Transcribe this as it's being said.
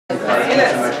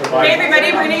Okay,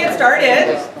 everybody, we're going to get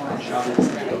started.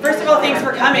 First of all, thanks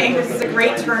for coming. This is a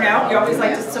great turnout. We always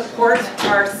like to support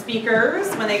our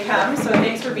speakers when they come, so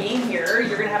thanks for being here.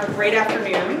 You're going to have a great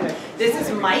afternoon. This is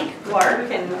Mike,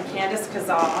 Clarke, and Candace,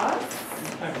 Kaszas.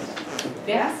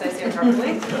 Yes, I say it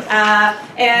properly.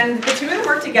 And the two of them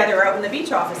work together out in the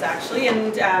beach office, actually,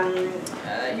 and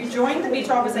you joined the beach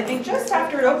office, I think, just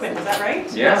after it opened. Is that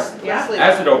right? Yes. Yeah.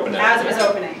 As it opened. As it was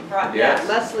opening. Right. Yes.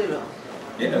 Leslieville.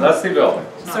 Yeah, Leslieville.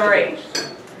 Sorry.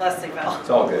 Leslieville. It's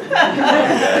all good.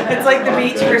 It's like the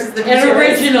beach versus the beach. The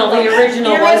original was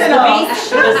the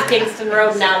beach. It was Kingston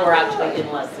Road. Now we're actually in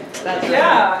Leslieville.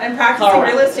 Yeah, and practicing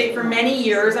real estate for many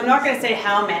years. I'm not going to say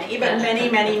how many, but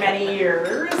many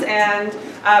years. And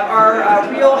our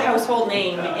real household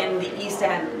name in the East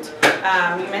End.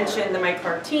 You mentioned the Mike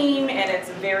Clarke team, and it's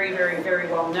very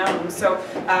well known. So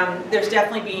there's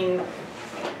definitely been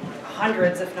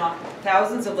hundreds, if not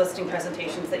thousands, of listing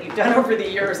presentations that you've done over the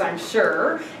years, I'm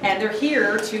sure. And they're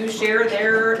here to share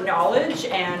their knowledge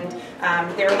and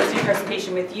their listing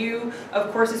presentation with you.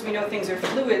 Of course, as we know, things are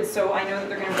fluid, so I know that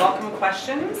they're going to welcome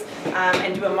questions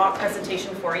and do a mock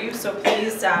presentation for you. So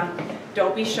please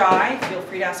don't be shy. Feel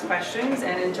free to ask questions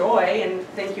and enjoy. And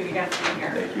thank you again for being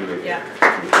here. Thank you. Yeah.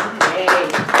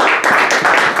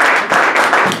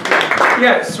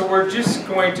 Yeah, so we're just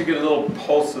going to get a little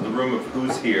pulse of the room of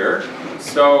who's here.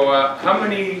 So how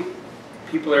many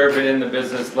people have ever been in the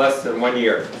business less than 1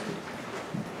 year?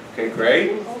 Okay,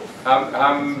 great.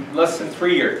 Less than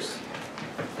 3 years?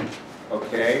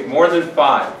 Okay, more than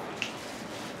 5?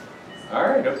 All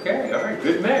right, okay, all right,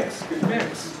 good mix, good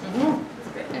mix.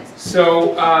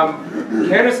 So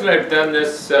Candace and I have done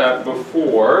this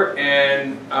before,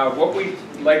 and what we'd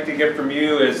like to get from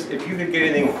you is if you could get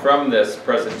anything from this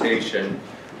presentation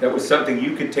that was something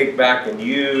you could take back and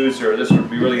use, or this would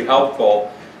be really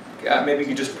helpful, maybe you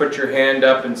could just put your hand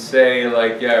up and say,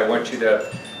 like, yeah,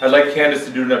 I'd like Candace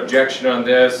to do an objection on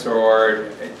this, or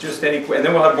just any, and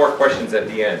then we'll have more questions at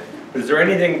the end. But is there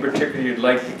anything in particular you'd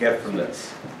like to get from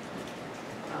this?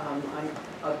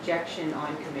 Objection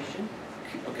on commission.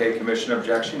 Okay, commission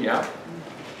objection, yeah.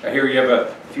 I hear you have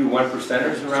a few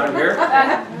 1%ers around here.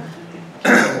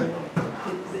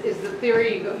 Is the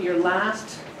theory you're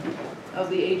last of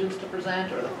the agents to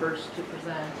present or the first to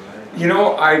present? You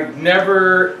know, I've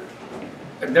never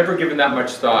given that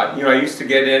much thought. You know, I used to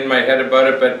get in my head about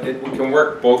it, but it can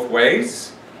work both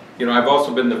ways. You know, I've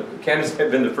also been Candace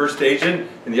had been the first agent,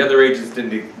 and the other agents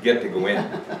didn't get to go in.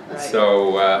 Right.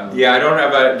 So, yeah, I don't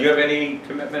have do you have any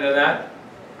commitment to that?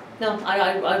 No,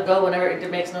 I go whenever. It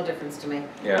makes no difference to me.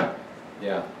 Yeah,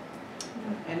 yeah.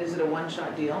 And is it a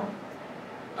one-shot deal?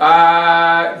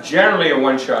 Generally a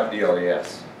one-shot deal,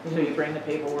 yes. So you bring the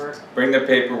paperwork? Bring the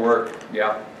paperwork,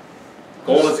 yeah.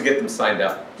 Goal is to get them signed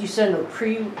up. Do you send a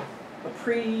pre-listing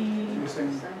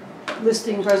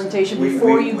presentation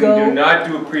before you go? We do not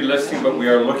do a pre-listing, but we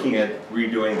are looking at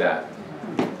redoing that.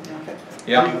 Okay.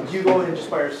 Yeah. Do you go in just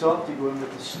by yourself? Do you go in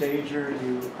with the stager?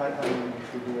 How do you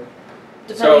usually do it?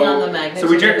 Depending on the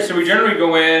magnitude. So we generally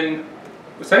go in.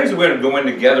 Sometimes we go in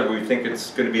together where we think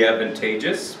it's going to be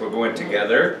advantageous. We'll go in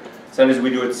together. Sometimes we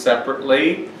do it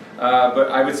separately. But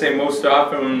I would say most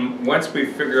often, once we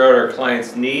figure out our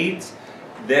client's needs,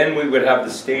 then we would have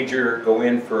the stager go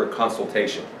in for a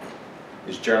consultation,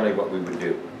 is generally what we would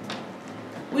do.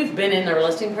 We've been in their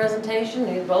listing presentation.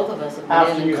 Both of us have been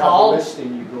After in and you called. have the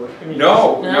listing, you go in.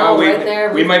 No, right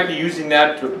there. we might be using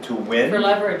that to win. For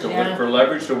leverage, For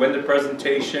leverage, to win the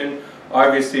presentation.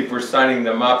 Obviously, if we're signing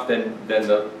them up, then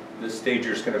the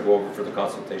stager's going to go over for the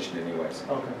consultation anyways.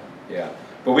 Okay. Yeah.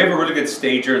 But we have a really good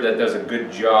stager that does a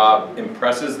good job,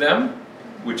 impresses them,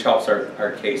 which helps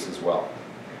our case as well.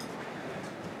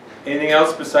 Anything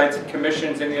else besides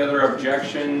commissions? Any other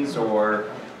objections or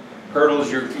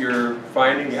hurdles you're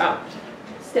finding? Yeah.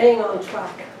 Staying on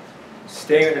track.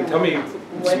 Tell me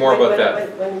some more about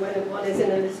that. When one is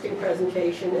in a listing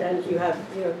presentation and you have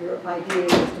your idea as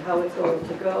to how it's going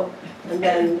to go, and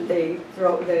then they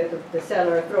throw the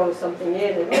seller throws something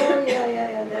in, and oh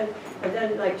yeah, and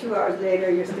then like 2 hours later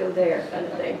you're still there, kind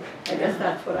of thing. I guess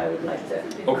that's what I would like to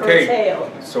curtail.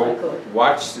 So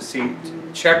watch to see,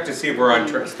 check to see if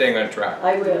we're staying on track.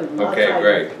 I will. Okay,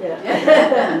 great.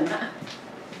 Yeah.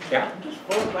 Yeah. Just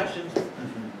 4 questions.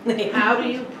 How do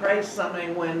you price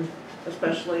something when,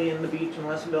 especially in the beach and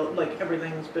Leslieville, like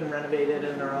everything's been renovated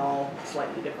and they're all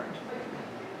slightly different?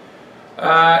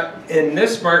 In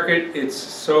this market, it's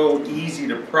so easy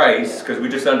to price because we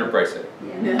just underprice it.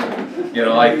 Yeah. You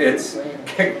know, like it's,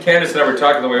 Candace and I were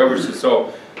talking on the way over, she said,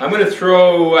 so I'm going to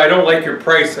throw, I don't like your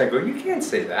price. I go, you can't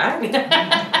say that.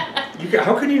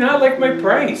 How can you not like my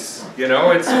price? You know,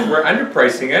 we're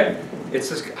underpricing it. it's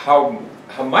just how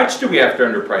much do we have to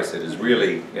underprice it is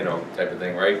really, you know, type of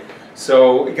thing, right?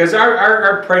 So, because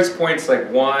our price point's like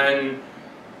 1,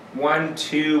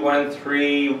 2, 1,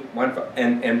 3, 1,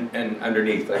 and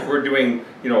underneath. Like we're doing,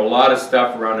 you know, a lot of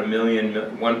stuff around $1 million,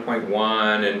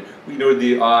 1.1, and we do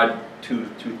the odd 2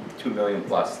 million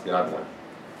plus, the odd one.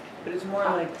 But it's more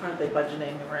like, aren't they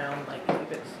budgeting around, like,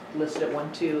 if it's listed at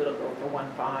 1.2, it'll go for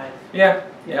 1.5? Yeah,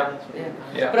 That's what you're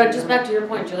yeah. But just back to your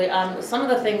point, Julie, some of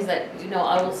the things that, you know,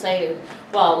 I will say,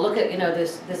 well, look at, you know,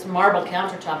 this marble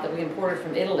countertop that we imported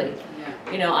from Italy.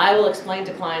 You know, I will explain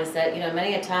to clients that, you know,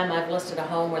 many a time I've listed a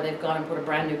home where they've gone and put a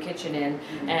brand new kitchen in,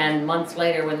 and months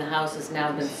later when the house has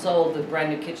now been sold, the brand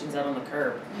new kitchen's out on the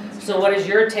curb. So what is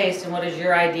your taste and what is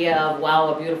your idea of,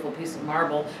 wow, a beautiful piece of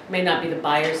marble may not be the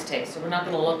buyer's taste. So we're not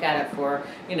going to look at it for,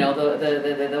 you know,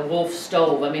 the Wolf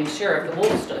stove. I mean, sure,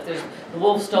 if there's the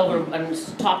Wolf stove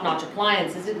and top-notch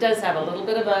appliances, it does have a little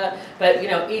bit of a, but you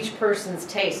know, each person's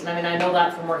taste. And I mean, I know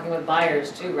that from working with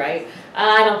buyers too, right?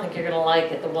 I don't think you're going to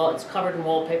like it. The wall, it's covered in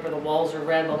wallpaper, the walls are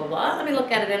red, blah, blah, blah. Let me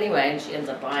look at it anyway, and she ends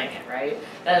up buying it, right?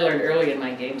 That I learned early in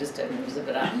my game, just to zip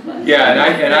it up. But. Yeah,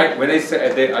 and I when they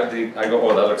say, I go,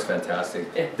 oh, that looks fantastic.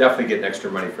 Yeah. Definitely getting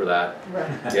extra money for that.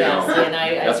 Right. You know, see, and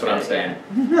that's what I'm saying.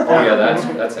 Oh yeah,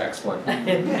 that's excellent.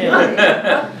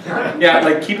 Yeah. Yeah,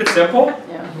 like keep it simple.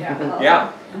 Yeah.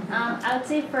 Yeah. I would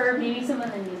say for maybe some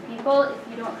of the new people, if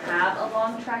you don't have a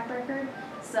long track record,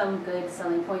 some good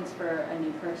selling points for a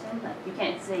new person. Like you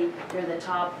can't say you're the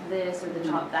top this or the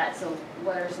top that. So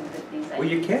what are some good things that Well,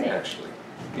 you can say? actually.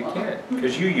 You can,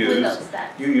 because With those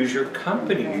stats. you use your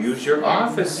company, you use your Yes.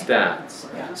 office stats.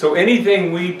 So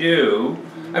anything we do,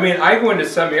 I mean, I go into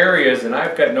some areas and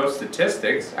I've got no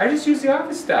statistics. I just use the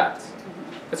office stats.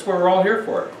 That's what we're all here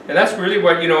for, and that's really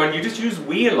what, you know. And you just use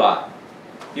we a lot.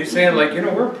 You're saying like, you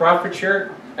know, we're a profit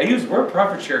share. We're a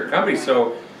profit share company,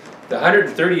 so. The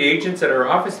 130 agents at our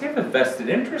office, they have a vested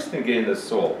interest in getting this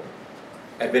sold.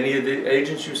 Have any of the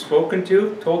agents you've spoken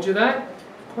to told you that?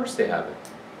 Of course they haven't.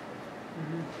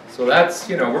 So that's,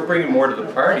 you know, we're bringing more to the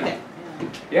party.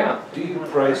 Yeah. Do you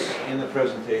price in the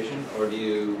presentation, or do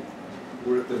you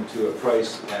work them to a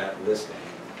price at listing,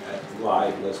 at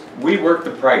live listing? We work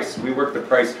the price. We work the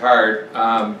price hard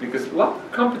because a lot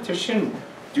of competition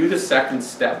do the second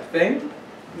step thing,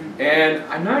 and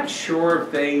I'm not sure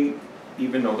if they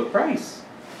even know the price,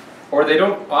 or they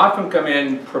don't often come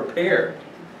in prepared.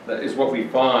 That is what we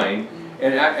find,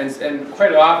 and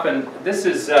quite often this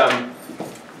is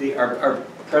our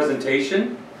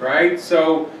presentation, right?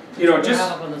 So you know, just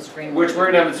on the screen. which we're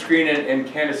gonna have on the screen, and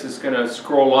Candace is gonna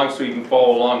scroll along so you can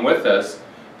follow along with us.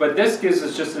 But this gives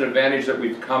us just an advantage that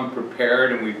we've come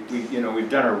prepared, and we've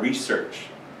done our research,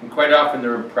 and quite often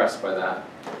they're impressed by that.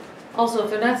 Also, if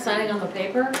they're not signing on the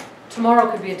paper,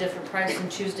 tomorrow could be a different price and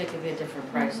Tuesday could be a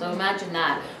different price. So imagine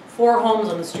that. 4 homes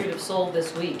on the street have sold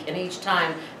this week, and each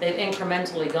time they've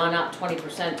incrementally gone up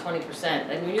 20%, 20%.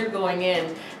 And when you're going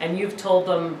in and you've told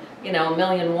them, you know, $1.1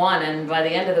 million, and by the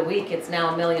end of the week it's now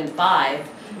 $1.5 million,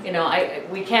 you know,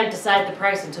 we can't decide the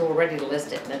price until we're ready to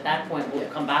list it. And at that point, we'll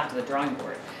come back to the drawing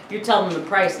board. You tell them the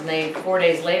price, and they 4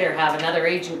 days later have another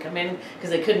agent come in because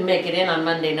they couldn't make it in on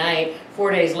Monday night.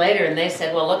 4 days later, and they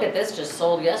said, "Well, look at this, just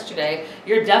sold yesterday.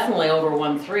 You're definitely over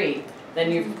 1.3." Then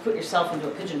you've put yourself into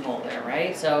a pigeonhole there,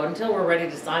 right? So until we're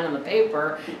ready to sign on the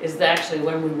paper is actually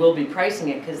when we will be pricing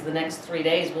it, because the next 3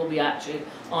 days we'll be actually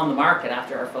on the market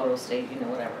after our photo staging or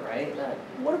whatever, right?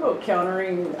 What about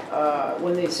countering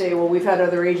when they say, well, we've had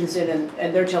other agents in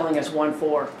and they're telling us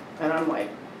 1.4, and I'm like,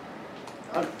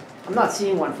 I'm not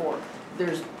seeing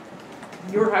 1.4.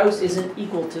 Your house isn't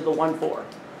equal to the 1.4.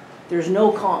 There's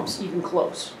no comps even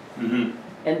close, and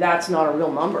that's not a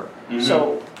real number.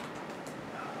 So,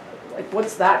 like,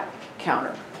 what's that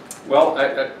counter? Well,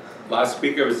 last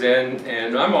week I was in,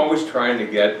 and I'm always trying to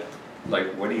get,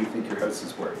 like, what do you think your house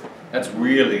is worth? That's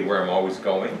really where I'm always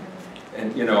going,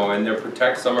 and you know, and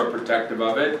some are protective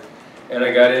of it. And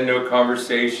I got into a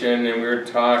conversation, and we were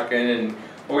talking, and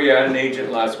oh yeah, I had an agent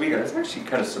last week, and I was actually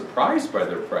kind of surprised by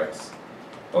their price.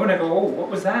 Oh, and I go, oh, what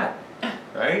was that?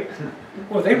 Right?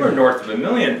 Well, they were north of $1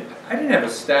 million. I didn't have a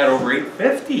stat over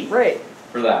 850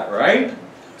 for that, right?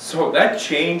 So that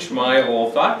changed my whole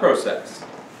thought process.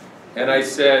 And I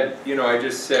said, you know,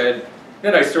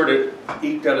 then I sort of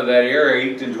eked out of that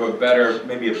area, eked into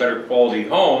maybe a better quality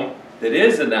home that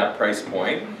is in that price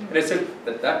point. And I said,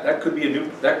 that could be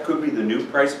the new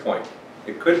price point.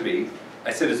 It could be.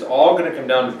 I said, it's all going to come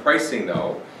down to pricing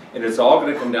though, and it's all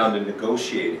going to come down to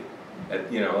negotiating.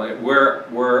 You know, like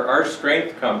where our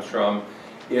strength comes from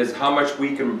is how much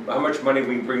money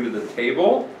we can bring to the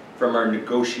table from our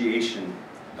negotiation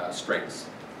strengths.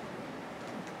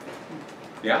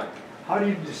 Yeah. How do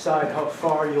you decide how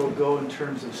far you'll go in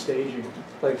terms of staging?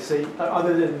 Like say,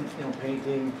 other than,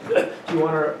 painting, do you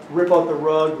want to rip out the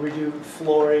rug, redo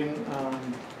flooring,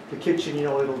 the kitchen,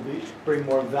 it'll bring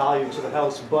more value to the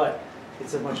house, but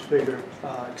it's a much bigger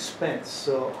expense.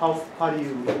 So how do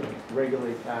you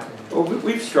regulate that? Well,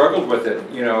 we've struggled with it,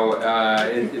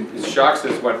 it shocks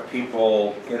us what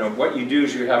people, what you do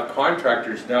is you have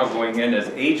contractors now going in as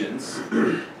agents,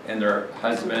 and their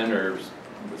husband or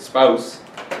spouse,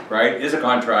 right, is a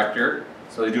contractor,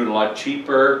 so they do it a lot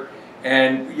cheaper.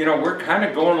 And we're kind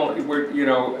of going,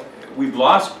 we've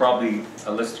lost probably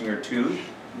a listing or two,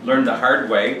 learned the hard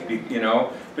way,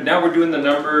 but now we're doing the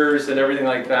numbers and everything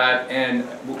like that, and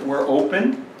we're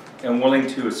open and willing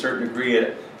to a certain degree.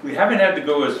 We haven't had to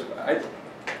go as,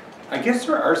 I guess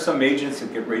there are some agents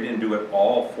that get right in and do it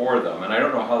all for them, and I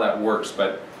don't know how that works,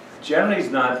 but generally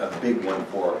it's not a big one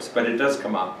for us, but it does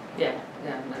come up. Yeah.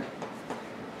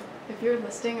 If you're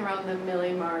listing around the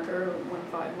million mark or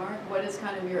 1.5 mark, what is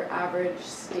kind of your average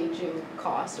staging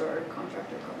cost or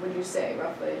contractor cost, would you say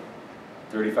roughly?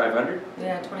 3,500?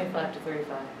 Yeah, 25 to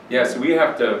 35. Yeah, so we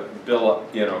have to bill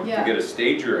up, to Yeah. get a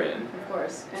stager in. Of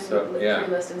course, and So, yeah.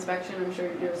 pre-list inspection, I'm sure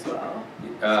you do as well.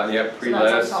 Yeah, pre-list.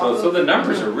 So that's on top So the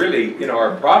numbers are really,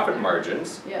 our profit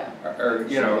margins Yeah. are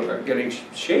getting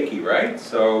shaky, right?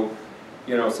 So,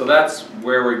 so that's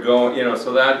where we're going,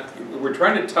 so that, we're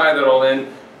trying to tie that all in.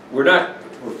 We're not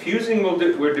refusing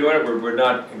we're doing it, we're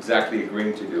not exactly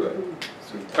agreeing to do it.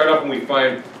 So quite often we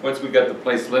find, once we got the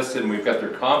place listed and we've got their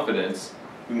confidence,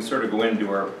 we can sort of go in and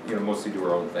do our, mostly do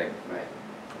our own thing. Right.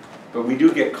 But we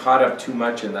do get caught up too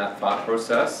much in that thought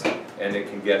process, and it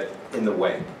can get in the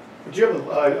way. Do you have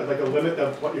like a limit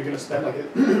of what you're going to spend? Like,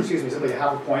 excuse me, something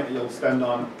half a point that you'll spend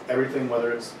on everything,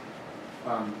 whether it's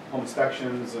home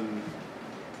inspections and.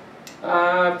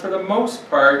 For the most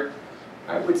part,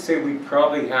 I would say we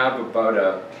probably have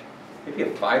about maybe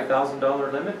a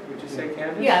 $5,000 limit. Would you say,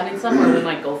 Candace? Yeah, I mean, somewhere we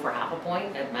might go for half a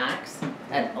point at max,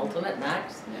 at ultimate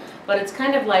max. But it's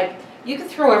kind of like, you could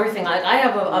throw everything, I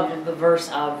have the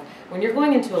verse of, when you're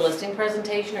going into a listing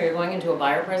presentation or you're going into a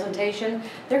buyer presentation,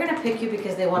 they're going to pick you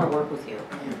because they want to work with you.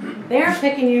 They aren't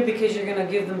picking you because you're going to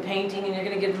give them painting and you're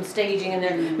going to give them staging and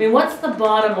I mean, what's the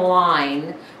bottom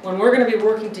line when we're going to be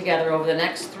working together over the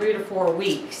next 3 to 4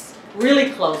 weeks? Really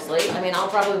closely. I mean, I'll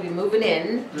probably be moving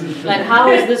in. But how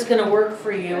is this going to work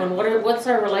for you, and what's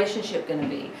our relationship going to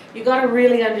be? You got to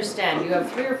really understand. You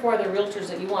have 3 or 4 other realtors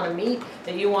that you want to meet,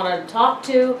 that you want to talk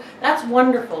to. That's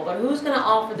wonderful. But who's going to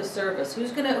offer the service? Who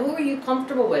are you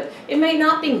comfortable with? It may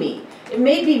not be me. It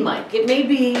may be Mike. It may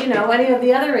be any of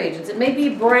the other agents. It may be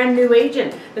a brand new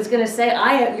agent that's going to say,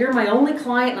 you're my only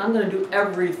client, and I'm going to do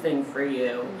everything for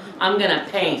you. I'm going to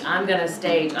paint. I'm going to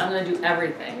stage. I'm going to do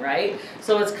everything, right?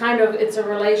 So it's it's a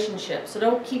relationship. So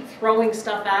don't keep throwing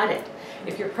stuff at it.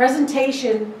 If your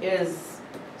presentation is,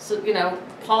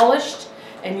 polished,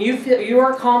 and you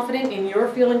are confident and you're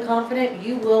feeling confident,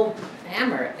 you will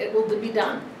hammer it. It will be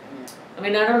done. I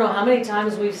mean, I don't know how many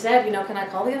times we've said, can I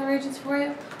call the other agents for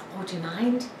you? Oh, do you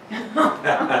mind? Not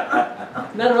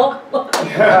at all. That's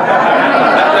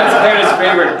Candace's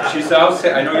favorite. She says,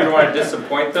 I know you don't want to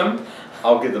disappoint them.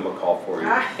 I'll give them a call for you.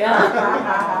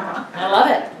 Yeah. I love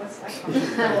it.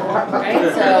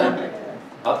 Right?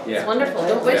 So it's wonderful.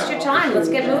 Don't waste your time. Let's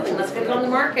get moving. Let's get it on the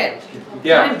market.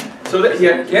 Yeah. So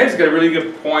Candace's got a really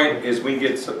good point. Is we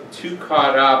get too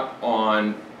caught up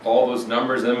on all those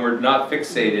numbers, and we're not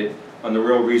fixated on the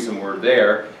real reason we're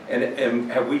there. And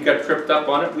have we got tripped up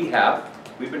on it? We have.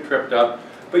 We've been tripped up.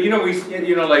 But I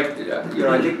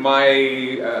think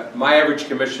my average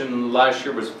commission last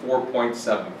year was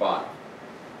 4.75.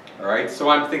 All right, so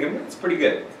I'm thinking that's pretty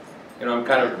good.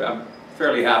 I'm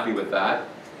fairly happy with that.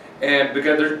 And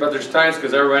there's times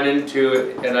because I run into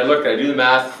it and I do the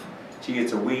math. Gee,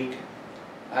 it's a week.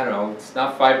 I don't know. It's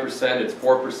not 5%. It's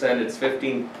 4%. It's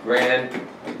 15 grand.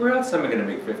 Where else am I going to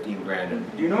make 15 grand? And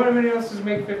do you know anybody else who's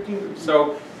make 15?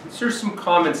 So there's some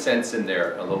common sense in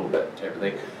there a little bit to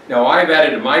everything. Now I've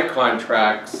added to my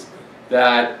contracts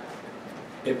that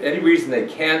if any reason they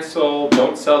cancel,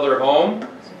 don't sell their home,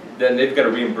 then they've got to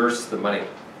reimburse the money.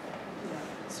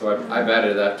 So I've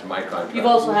added that to my contract. You've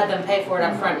also had them pay for it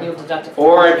up front and you'll deduct it.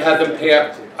 Or I've had them pay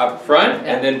up front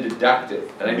and then deduct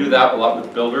it. And I do that a lot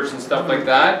with builders and stuff like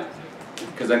that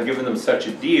because I'm giving them such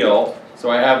a deal. So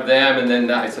I have them and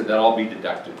then I said that'll all be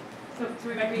deducted. So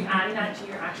Rebecca, are you adding that to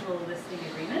your actual listing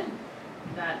agreement?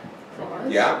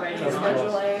 Yeah.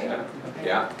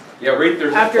 Yeah, right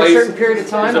there's after a place, a certain period of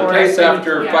time, there's a place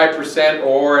after 5%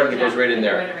 or, and it goes right in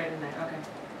there. Right in there,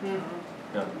 okay.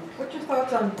 Yeah. What's your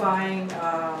thoughts on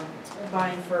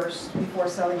buying first before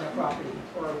selling the property,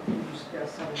 or you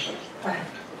suggest selling first?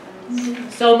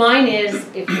 So mine is,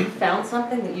 if you found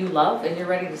something that you love and you're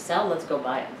ready to sell, let's go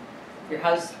buy it. Your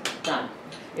house, done.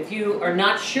 If you are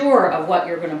not sure of what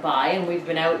you're gonna buy, and we've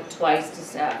been out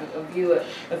twice to view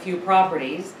a few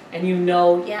properties, and you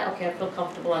know, yeah, okay, I feel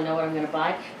comfortable, I know what I'm gonna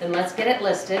buy, then let's get it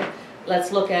listed.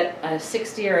 Let's look at a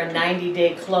 60 or a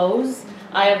 90-day close.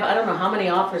 I don't know how many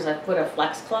offers I've put a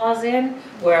flex clause in,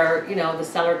 where, you know, the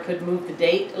seller could move the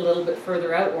date a little bit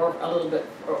further out or a little bit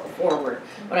forward.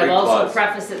 But I've also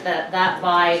prefaced it that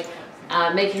by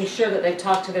making sure that they've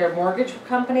talked to their mortgage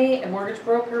company, a mortgage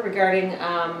broker, regarding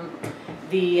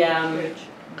the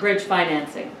bridge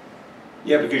financing.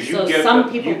 Yeah, because you So get,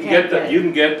 some people can't get it. you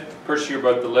can get pushy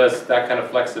about the list, that kind of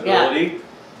flexibility,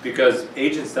 because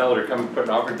agents now that are coming to put an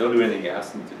offer, they'll do anything you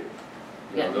ask them to do.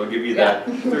 You know, Yeah. they'll give you that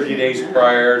 30 days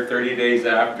prior, 30 days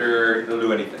after, they'll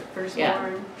do anything.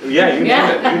 Firstborn. Yeah, you name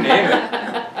Yeah. it, you name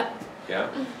it. Yeah.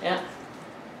 Yeah.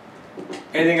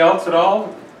 Anything else at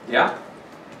all? Yeah?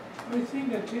 I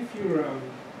think that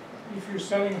if you're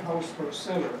selling a house for a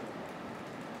seller,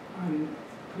 and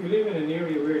you live in an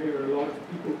area where there are a lot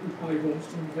of people who buy homes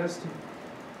to invest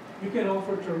in, you can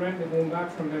offer to rent the home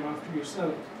back from them after you sell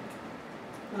it.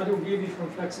 That will give you some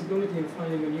flexibility in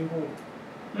finding a new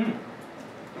home.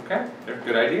 Okay,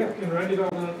 good idea. You can rent it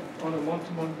on a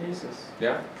month-to-month basis.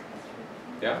 Yeah.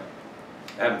 Yeah.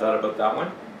 I haven't thought about that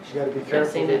one. You gotta be I've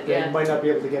careful, seen that it, yeah. you might not be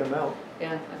able to get them out.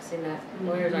 Yeah, I've seen that.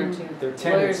 Lawyers aren't too. They're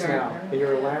tenants Lawyers now, aren't. but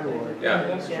you're a landlord. Yeah.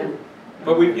 That's Yeah. true.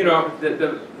 But we, you know,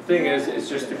 the thing is, it's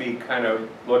just to be kind of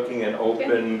looking and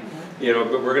open, you know,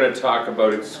 but we're gonna talk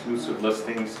about exclusive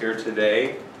listings here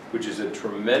today, which is a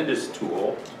tremendous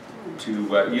tool to,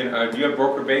 you know, do you have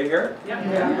Broker Bay here?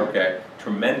 Yeah. Okay,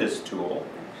 tremendous tool,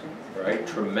 right,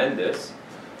 tremendous.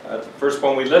 The first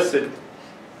one we listed,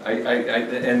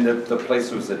 and the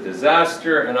place was a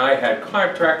disaster, and I had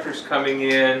contractors coming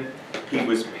in, he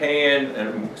was paying,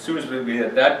 and as soon as we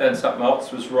had that done, something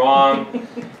else was wrong.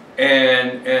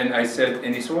 And I said,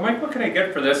 and he said, well, Mike, what can I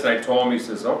get for this? And I told him, he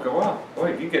says, okay, well,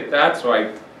 boy, if you get that, so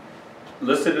I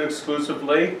listed it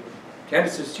exclusively.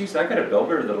 Candace says, geez, I got a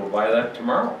builder that'll buy that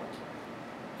tomorrow.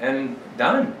 And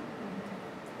done,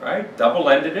 right?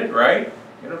 Double-ended it, right?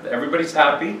 You know, everybody's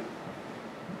happy.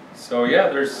 So yeah,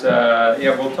 there's,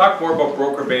 yeah, we'll talk more about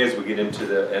Broker Bay as we get into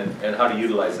the, and how to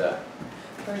utilize that.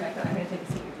 I'm gonna take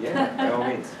a seat. Yeah, by all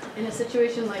means. In a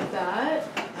situation like that,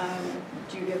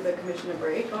 do you give the commission a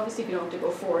break? Obviously, if you don't have to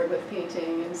go forward with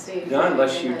painting and staging. Not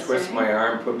unless and you that twist thing. my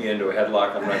arm, put me into a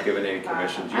headlock, I'm not giving any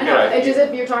commissions. You I know, gotta- it's just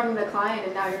if you're talking to the client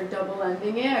and now you're double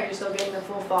ending it, are you still getting the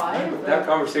full five? That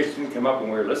conversation didn't come up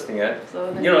when we were listing it.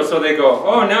 So then You know, so they go,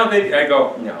 oh, now they, I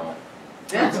go, no,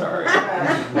 I'm sorry.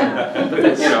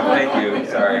 You know, thank you,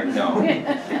 sorry, no.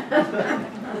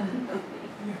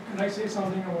 Can I say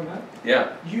something about that?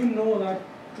 Yeah, You know that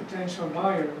potential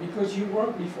buyer because you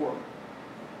worked before.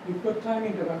 You put time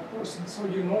into that person, so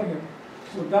you know him.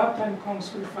 So that time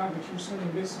comes with the fact that you're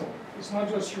selling this home. It's not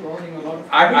just you're earning a lot of.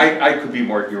 I could be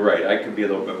more, you're right, I could be a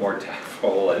little bit more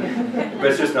tactful, and, but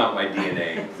it's just not my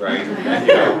DNA, right?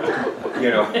 You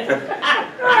know.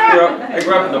 I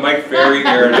grew up in the Mike Ferry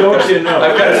era. Don't you know?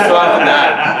 I've got to soften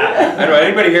that. I know,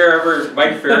 anybody here ever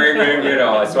Mike Ferry, you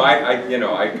know, so you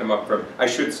know, I come up from, I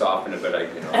should soften it, but I,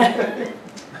 you know.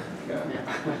 Yeah.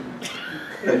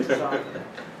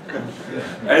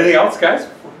 Anything else, guys?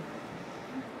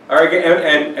 All right,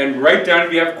 and write down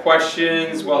if you have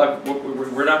questions. We'll have,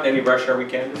 we're not in any rush, are we,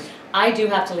 Candace? I do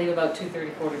have to leave about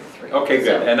 2:30, 3. Okay, good.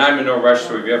 So- And I'm in no rush,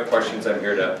 so if you have questions, I'm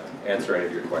here to answer any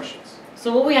of your questions.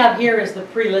 So what we have here is the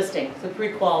pre-listing, the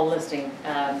pre-qual listing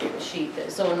sheet.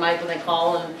 So when they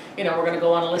call and, you know, we're gonna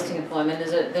go on a listing appointment,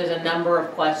 there's a number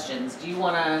of questions. Do you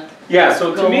wanna Yeah, so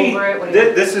to go me, over it? What do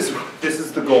you- this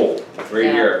is the goal right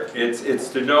Yeah. here. It's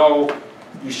to know,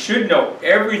 you should know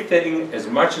everything as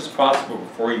much as possible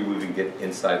before you even get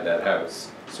inside that house,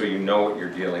 so you know what you're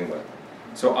dealing with.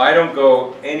 So I don't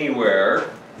go anywhere.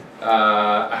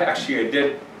 I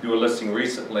did do a listing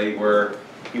recently where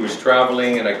he was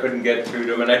traveling and I couldn't get through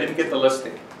to him, and I didn't get the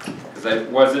listing because I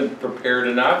wasn't prepared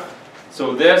enough.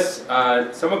 So this,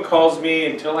 someone calls me,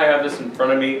 until I have this in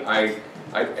front of me, I've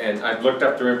looked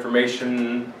up their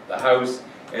information, the house,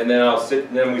 and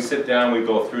then we sit down, we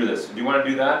go through this. Do you want to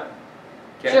do that?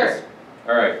 Candace?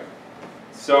 Sure. All right.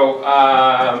 So,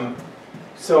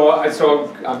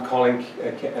 so I'm calling.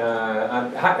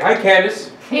 Hi,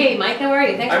 Candace. Hey, Mike, how are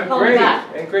you? Thanks for I'm calling great. back.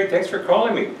 And great. Thanks for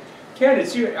calling me.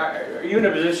 Candace, are you in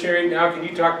a position right now? Can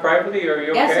you talk privately? Or are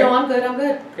you okay? Yes, no, I'm good, I'm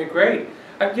good. Okay, great.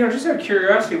 You know, just out of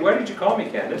curiosity, why did you call me,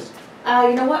 Candace?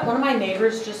 You know what, one of my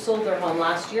neighbors just sold their home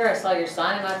last year. I saw your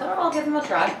sign and I thought, oh, I'll give them a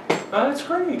try. Oh, that's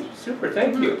great. Super.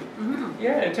 Thank you. Mm-hmm.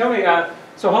 Yeah, and tell me,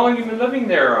 so how long have you been living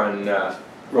there on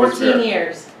Rosemary? 14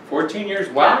 years. 14 years,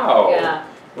 wow. Yeah.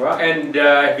 Well, and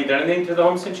have you done anything to the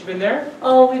home since you've been there?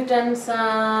 Oh, we've done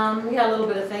some, yeah, a little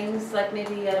bit of things, like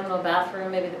maybe, I don't know,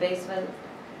 bathroom, maybe the basement.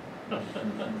 So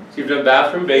you've done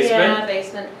bathroom, basement? Yeah,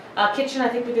 basement. Kitchen, I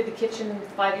think we did the kitchen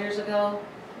 5 years ago.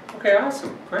 Okay,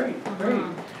 awesome, great, great.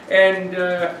 And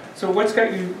so what's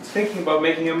got you thinking about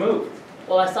making a move?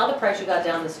 Well, I saw the price you got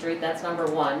down the street, that's number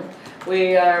one.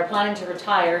 We are planning to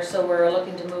retire, so we're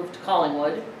looking to move to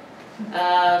Collingwood.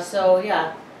 So,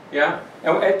 yeah. Yeah,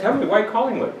 and tell me, why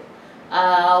Collingwood?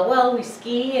 Well, we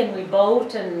ski and we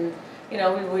boat and, you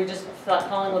know, we just thought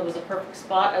Collingwood was a perfect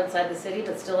spot outside the city,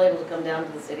 but still able to come down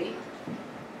to the city.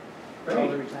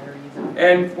 Right.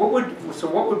 And what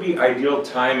would be ideal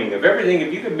timing of everything?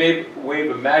 If you could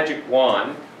wave a magic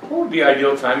wand, what would be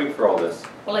ideal timing for all this?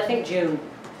 Well, I think June.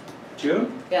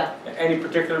 June? Yeah. Any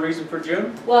particular reason for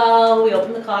June? Well, we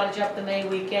opened the cottage up the May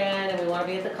weekend and we want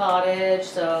to be at the cottage,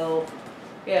 so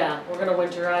yeah, we're going to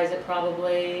winterize it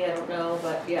probably, I don't know,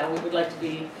 but yeah, we would like to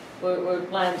be, we're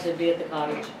planning to be at the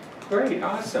cottage. Great,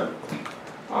 awesome.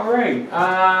 All right,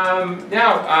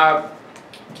 now,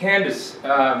 Candace,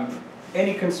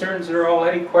 any concerns at all,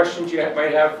 any questions you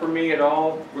might have for me at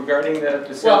all regarding the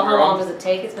sale Well, of your how long home? does it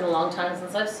take? It's been a long time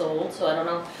since I've sold, so I don't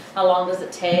know. How long does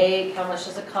it take? How much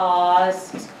does it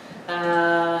cost?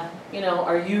 You know,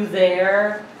 are you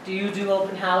there? Do you do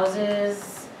open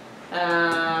houses?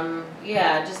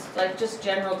 Yeah, just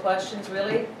general questions,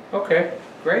 really. Okay,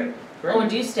 great, great. Oh, and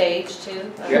do you stage too?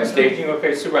 Yeah, staging,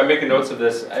 okay, super, I'm making notes of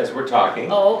this as we're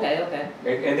talking. Oh, okay, okay.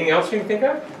 Anything else you can think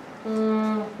of?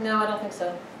 No, I don't think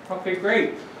so. Okay,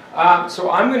 great.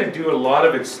 So I'm going to do a lot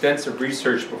of extensive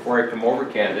research before I come over,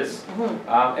 Candace.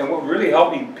 And what really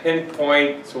helped me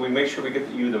pinpoint, so we make sure we get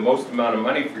you the most amount of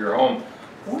money for your home,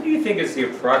 what do you think is the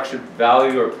approximate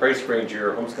value or price range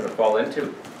your home's going to fall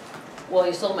into? Well,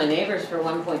 you sold my neighbors for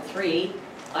 1.3.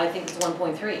 I think it's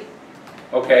 1.3.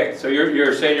 Okay, so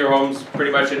you're saying your home's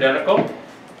pretty much identical?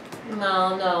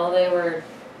 No,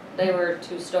 they were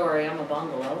two-story. I'm a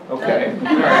bungalow. Okay,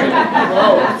 all right.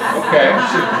 Close. Okay.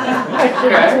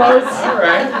 Okay. Close. All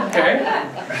right, okay.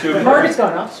 Super. The market's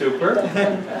gone up. Super.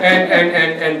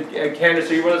 And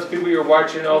Candace, are you one of those people you're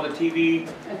watching all the TV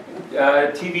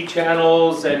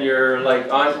channels and you're like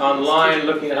online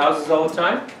looking at houses all the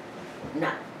time?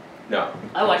 No. No.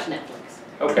 I watch Netflix.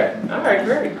 Okay. All right,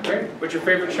 great, great. What's your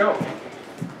favorite show?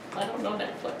 I don't know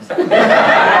Netflix.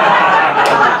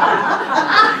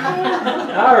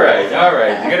 All right.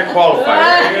 You're gonna qualify.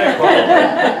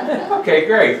 Okay,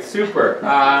 great, super.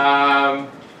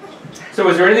 So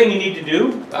is there anything you need to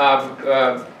do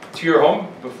to your home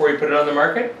before you put it on the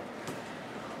market?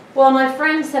 Well, my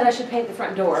friend said I should paint the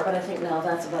front door, but I think no,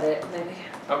 that's about it, maybe.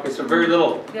 Okay, so very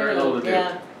little to do.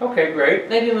 Yeah. Okay, great.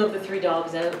 Maybe move the 3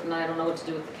 dogs out, and I don't know what to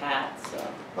do with the cats, so.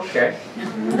 Okay.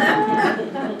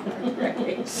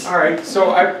 All right,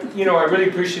 so I really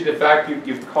appreciate the fact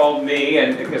you've called me,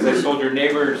 and because I sold your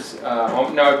neighbor's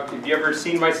home. Now, have you ever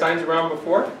seen my signs around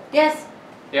before? Yes.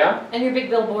 Yeah? And your big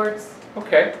billboards.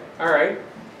 Okay, all right,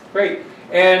 great.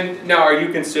 And now, are you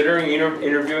considering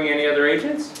interviewing any other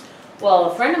agents?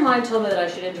 Well, a friend of mine told me that I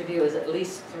should interview at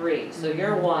least 3, so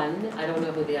you're one. I don't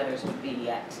know who the others would be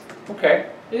yet. Okay.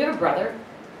 Do you have a brother?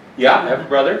 Yeah, I have a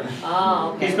brother.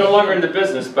 Oh, okay. He's no longer in the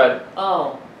business, but...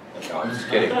 Oh. No, I'm just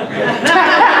kidding. My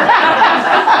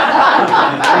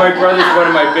brother's one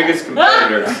of my biggest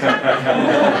competitors.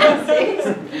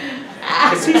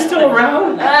 Is he still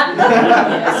around?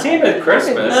 I see him at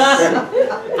Christmas. Yeah,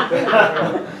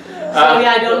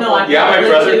 I don't know. Yeah, my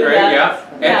brother, great, yeah.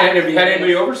 And have you had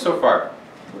anybody over so far?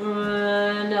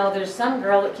 No, there's some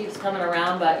girl that keeps coming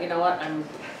around, but you know what? I'm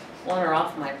want her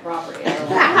off my property. I don't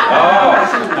know.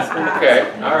 Oh,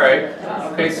 okay, all right.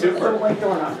 Okay, super. Like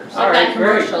door knockers. All right, that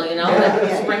commercial, you know, like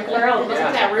the sprinkler. Oh, look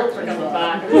at that realtor coming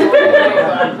by.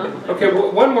 Okay,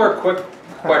 one more quick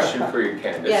question for you,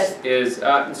 Candace. Yes. Is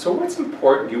so what's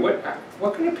important to you?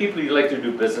 What kind of people do you like to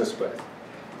do business with?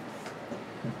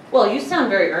 Well, you sound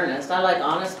very earnest. I like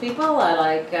honest people. I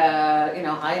like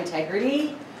high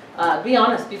integrity. Be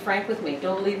honest. Be frank with me.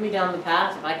 Don't lead me down the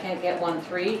path. If I can't get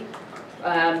 1.3,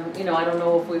 I don't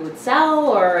know if we would sell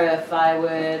or if I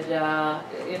would. I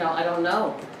don't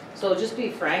know. So just be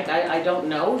frank. I don't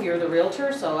know. You're the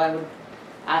realtor, so I would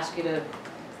ask you to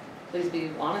please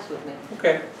be honest with me.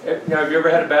 Okay. Now, have you ever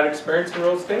had a bad experience in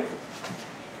real estate?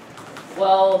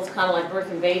 Well, it's kind of like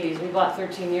birthing babies. We bought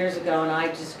 13 years ago, and I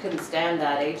just couldn't stand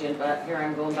that agent, but here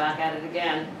I'm going back at it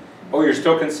again. Oh, you're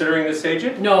still considering this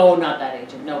agent? No, not that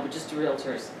agent. No, but just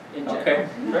realtors in general. Okay,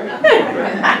 great.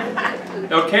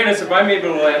 Now, Candace, if I'm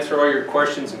able to answer all your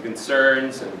questions and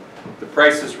concerns, and the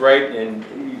price is right, and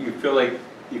you feel like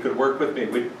you could work with me,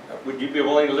 would you be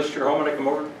willing to list your home when I come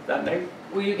over that night?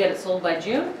 Will you get it sold by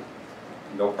June?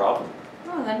 No problem.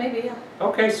 Oh, then maybe, yeah.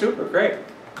 Okay, super, great.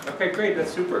 Okay, great,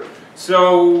 that's super.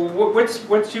 So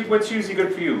what's usually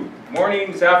good for you?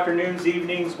 Mornings, afternoons,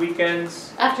 evenings,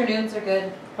 weekends? Afternoons are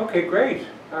good. Okay, great.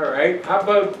 All right. How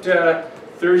about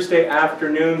Thursday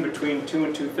afternoon between 2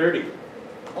 and 2:30?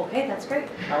 Okay, that's great.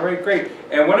 All right, great.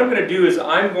 And what I'm going to do is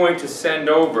I'm going to send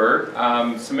over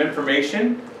some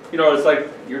information. You know, it's like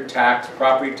your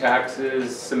property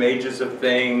taxes, some ages of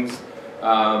things.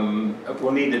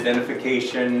 We'll need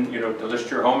identification, you know, to list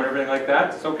your home and everything like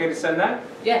that. It's okay to send that?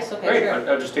 Yes, okay, Great. sure.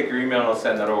 I'll just take your email and I'll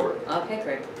send that over. Okay,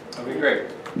 great. Okay, great.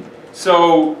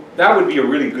 So that would be a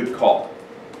really good call,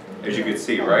 as you can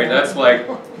see, right? That's like,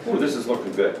 oh, this is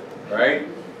looking good, right?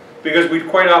 Because we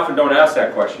quite often don't ask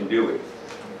that question, do we?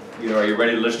 You know, are you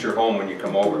ready to list your home when you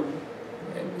come over?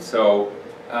 And so,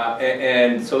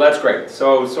 so that's great.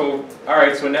 So all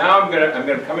right. So now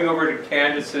I'm coming over to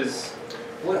Candace's.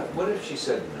 What if she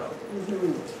said no?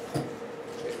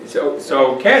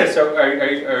 So Candace,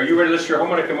 are you ready to list your home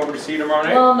when I come over to see you tomorrow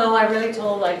night? Well, no, I really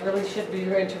should be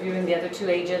interviewing the other two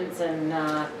agents and,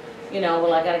 you know,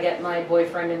 well, I gotta get my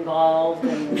boyfriend involved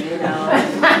and, you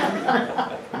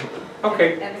know.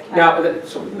 Okay, now,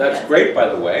 so that's great, by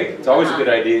the way. It's always a good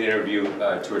idea to interview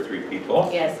 2 or 3 people.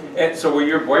 Yes. And so will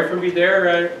your boyfriend be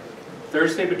there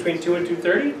Thursday between 2 and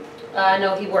 2:30?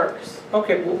 No, he works.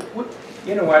 Okay, well,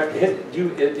 you know what,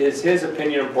 is his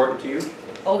opinion important to you?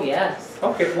 Oh, yes.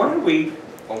 Okay, why don't we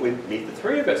meet the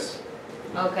 3 of us?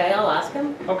 Okay, I'll ask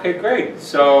him. Okay, great.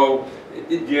 So,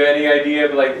 do you have any idea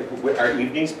of, like, are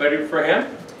evenings better for him?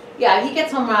 Yeah, he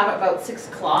gets home around about 6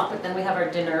 o'clock, but then we have our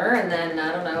dinner, and then,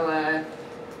 I don't know,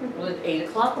 would 8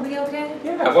 o'clock will be okay?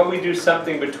 Yeah, why don't we do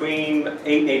something between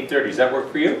 8 and 8:30? Does that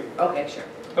work for you? Okay, sure.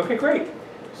 Okay, great.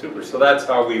 Super. So that's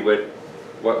how we would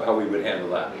handle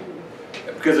that.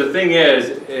 Because the thing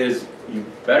is you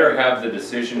better have the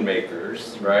decision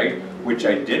makers, right? Which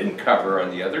I didn't cover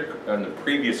on the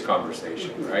previous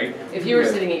conversation, right? If you were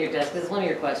sitting at your desk, this is one of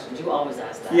your questions. You always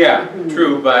ask that. Yeah,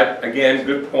 true. But again,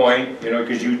 good point. You know,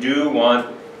 because you do want.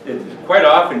 Quite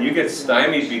often you get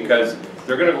stymied because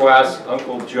they're going to go ask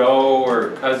Uncle Joe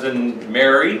or Cousin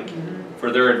Mary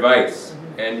for their advice,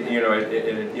 and you know,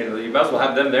 you might as well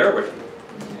have them there with you.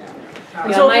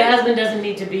 Yeah, my husband doesn't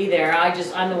need to be there.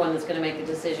 I'm the one that's going to make the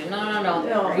decision.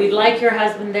 No. We'd like your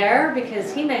husband there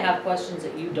because he may have questions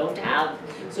that you don't have.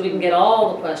 So we can get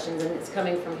all the questions and it's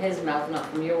coming from his mouth, not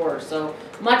from yours. So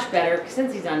much better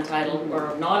since he's untitled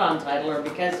or not untitled or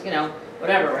because, you know,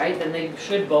 whatever, right? Then they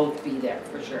should both be there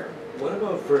for sure. What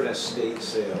about for an estate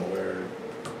sale where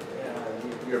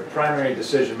your primary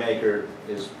decision maker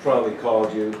is probably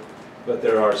called you, but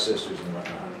there are sisters and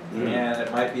whatnot? And it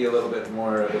might be a little bit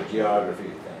more of a geography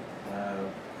thing. How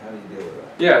do you deal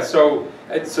with that? Yeah, so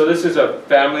this is a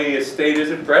family estate,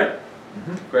 is it, Brett?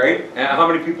 Great. And how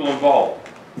many people involved?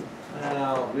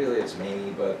 Well, really it's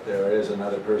me, but there is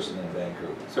another person in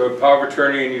Vancouver. So power of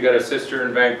attorney and you got a sister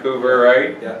in Vancouver,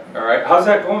 right? Yeah. All right. How's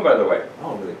that going, by the way?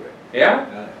 Oh, really great.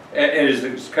 Yeah? And is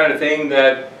it this kind of thing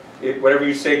that whatever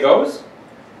you say goes?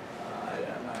 I'm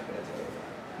not going to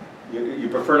tell you that. You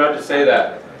prefer not to say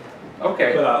that?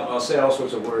 Okay. But I'll say all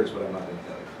sorts of words, but I'm not going to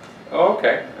tell you. Oh,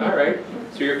 okay. All right.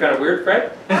 So you're kind of weird,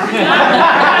 Fred? They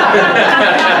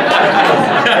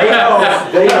know.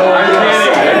 I'm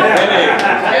kidding.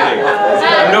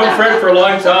 I've known Fred for a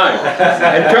long time.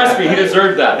 And trust me, he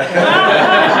deserved that.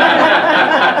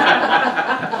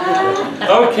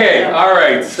 Okay, all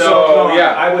right. So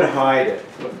yeah. I would hide it.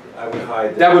 I would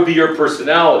hide that. Would be your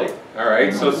personality. All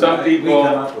right. So some people. We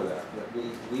come up with that.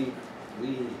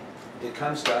 It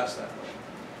comes to us that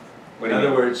way. In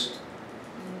other words,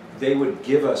 they would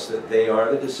give us that they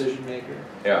are the decision maker.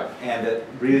 Yeah. And that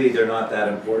really they're not that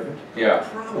important. Yeah.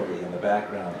 Probably in the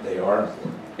background they are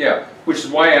important. Yeah. Which is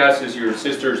why I asked, is your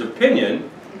sister's opinion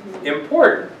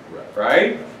important?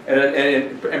 Right?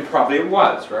 And probably it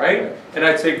was, right? And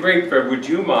I'd say, great, Fred, would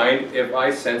you mind if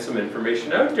I send some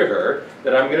information out to her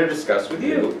that I'm going to discuss with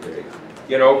you?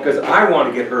 You know, because I want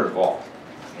to get her involved.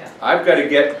 I've got to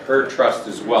get her trust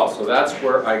as well. So that's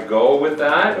where I go with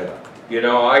that. You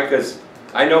know, because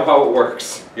I know how it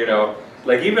works. You know,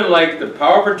 like even like the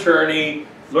power of attorney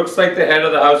looks like the head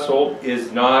of the household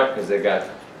is not, because they got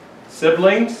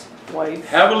siblings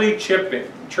heavily chirping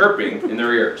in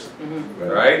their ears,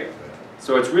 right?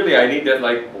 So it's really, I need to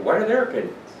like, what are their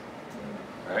opinions,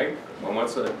 right? One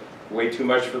wants to way too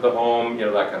much for the home, you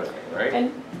know, that kind of thing, right?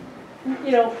 And,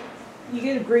 you know, you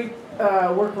get a great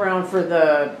workaround for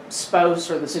the spouse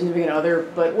or the significant other,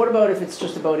 but what about if it's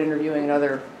just about interviewing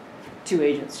another 2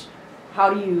 agents?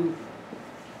 How do you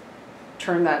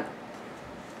turn that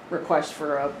request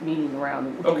for a meeting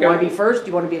around. Do Okay. you want to be first? Do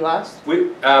you want to be last?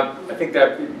 I think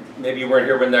that maybe you weren't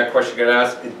here when that question got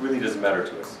asked. It really doesn't matter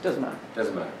to us. Doesn't matter.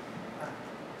 Doesn't matter.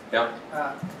 Yeah.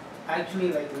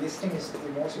 Actually, like listing is the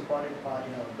most important part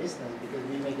in our business because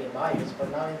we may get buyers. But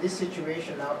now in this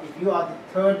situation, now if you are the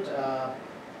third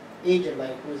agent,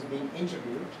 like who's being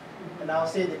interviewed, and now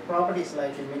say the property is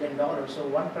like $1 million, so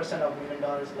 1% of $1 million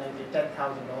is like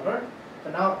 $10,000.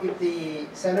 So now if the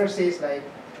seller says like,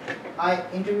 I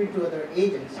interviewed 2 other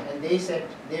agents and they said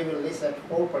they will list at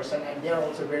 4% and they're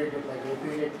also very good, like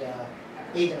reputed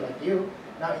agent like you.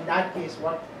 Now in that case,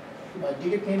 what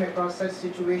did you came across such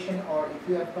situation, or if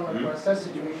you have come across such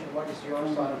situation, what is your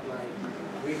sort of like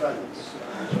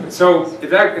rebuttals? So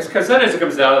because then as it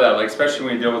comes down to that, like especially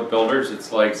when you deal with builders,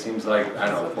 it's like seems like I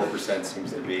don't know 4%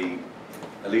 seems to be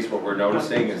at least what we're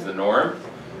noticing is the norm.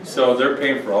 So they're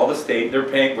paying for all the state. They're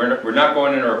paying. We're not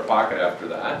going into our pocket after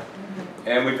that.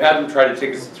 And we've had them try to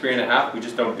take us to 3.5. We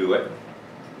just don't do it.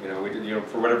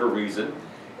 For whatever reason.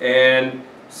 And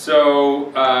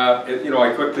so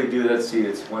I quickly do. Let's see.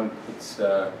 It's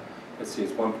 1.5.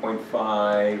 It's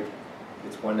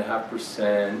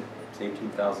 1.5%. It's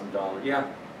 $18,000. Yeah.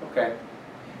 Okay.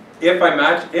 If I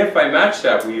match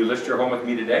that, will you list your home with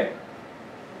me today?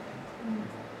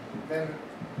 Then,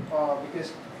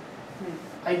 because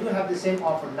I do have the same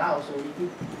offer now, so if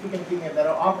you can give me a better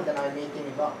offer, then I may think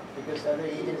about it, because the other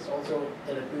agent is also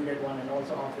a reputed one and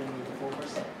also offering me the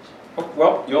 4%.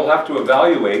 Well, you'll have to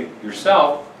evaluate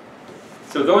yourself.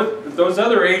 So those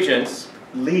other agents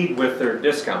lead with their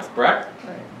discounts, correct?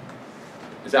 Right.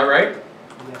 Is that right?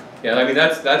 Yeah. Yeah, I mean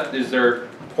that is their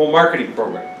whole marketing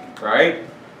program, right?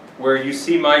 Where you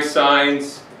see my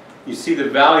signs, you see the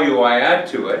value I add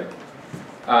to it.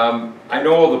 I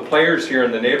know all the players here in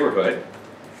the neighborhood.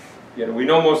 We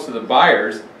know most of the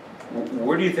buyers.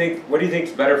 What do you think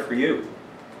is better for you?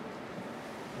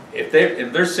 If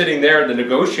they're sitting there at the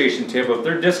negotiation table, if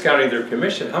they're discounting their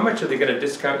commission, how much are they going to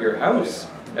discount your house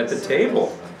at the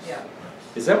table? Yeah.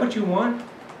 Is that what you want?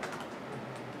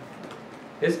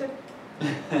 Is it?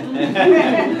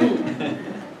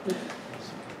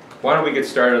 Why don't we get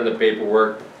started on the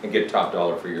paperwork and get top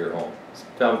dollar for your home?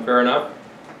 Sound fair enough?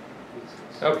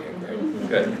 Okay, great,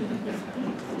 good.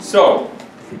 So,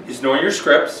 it's knowing your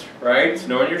scripts, right? It's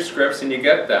knowing your scripts, and you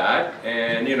get that.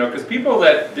 And because people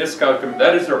that discount,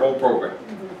 that is their whole program.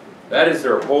 That is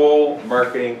their whole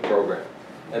marketing program.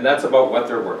 And that's about what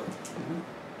they're worth.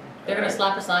 They're going to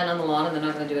slap a sign on the lawn and they're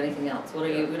not going to do anything else. What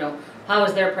are how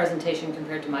is their presentation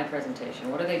compared to my presentation?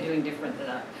 What are they doing different than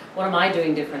that? What am I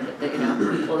doing different that,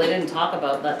 well, they didn't talk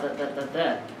about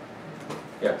that.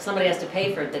 Yeah. Somebody has to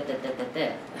pay for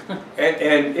that.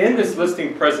 And in this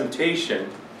listing presentation,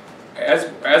 as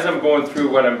I'm going through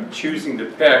what I'm choosing to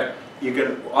pick, you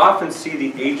can often see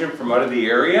the agent from out of the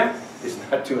area is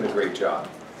not doing a great job.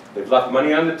 They've left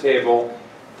money on the table.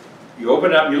 You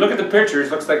open it up, you look at the pictures,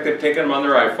 looks like they've taken them on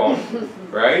their iPhone,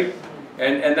 right?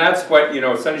 And that's what,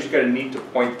 sometimes you got to need to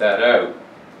point that out.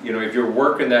 If you're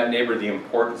working that neighborhood, the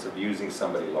importance of using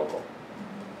somebody local.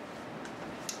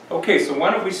 Okay, so why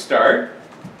don't we start?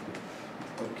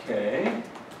 Okay.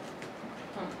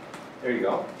 There you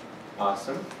go.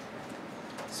 Awesome.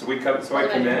 So I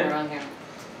come in.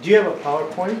 Do you have a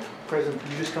PowerPoint present?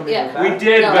 You just come in with that? We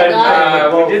did, No,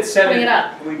 but we did send Bring it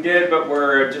up. We did, but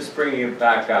we're just bringing it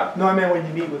back up. No, I meant when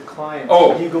you meet with clients.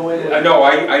 Oh, Do you go in with? no,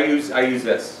 I use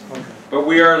this. Okay. But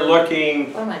we are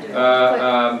looking. What am I doing?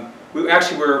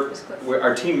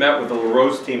 Our team met with the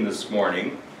LaRose team this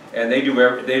morning, and they do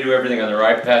everything on their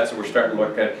iPad. So we're starting to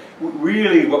look at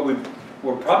really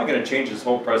we're probably going to change this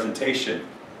whole presentation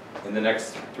in the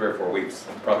next 3 or 4 weeks.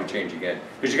 Probably change again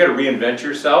because you got to reinvent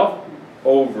yourself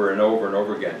over and over and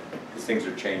over again because things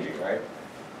are changing, right?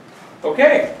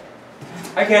 Okay.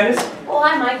 Hi, Candace. Well,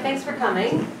 hi, Mike. Thanks for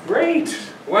coming. Great.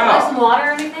 Wow. Wow. Some water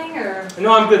or anything, or?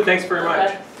 No, I'm good. Thanks very much.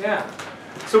 Okay. Yeah.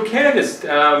 So, Candace,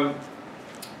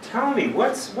 tell me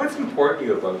what's important to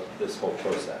you about this whole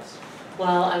process?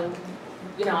 Well,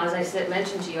 as I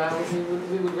mentioned to you,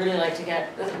 we would really like to get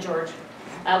George.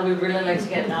 We would really like to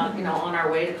get on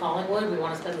our way to Collingwood. We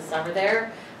want to spend the summer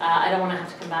there. I don't want to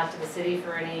have to come back to the city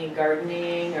for any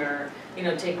gardening or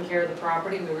taking care of the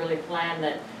property. We really plan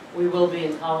that we will be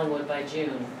in Collingwood by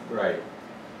June. Right.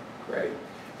 Great.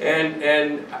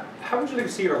 And how would you like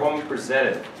to see your home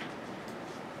presented?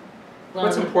 Well,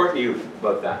 what's important to you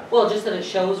about that? Well, just that it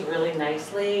shows really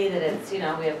nicely, that it's, we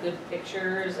have good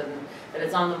pictures, and that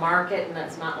it's on the market, and that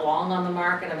it's not long on the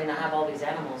market. I mean, I have all these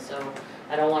animals, so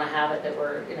I don't want to have it that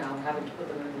we're, having to put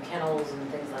them in kennels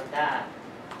and things like that.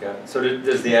 Yeah. So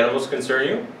does the animals concern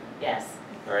you? Yes.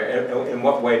 All right. And in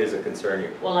what way does it concern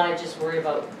you? Well, I just worry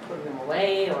about putting them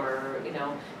away, or, you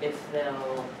know, if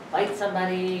they'll bite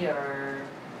somebody or,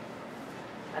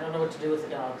 I don't know what to do with the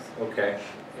dogs. Okay,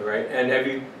 all right. And have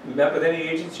you met with any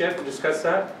agents yet to discuss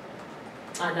that?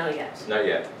 Not yet. Not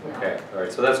yet. No. Okay, all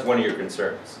right. So that's one of your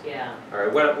concerns. Yeah. All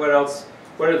right. What else?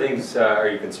 What other things are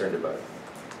you concerned about?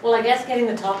 Well, I guess getting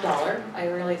the top dollar. I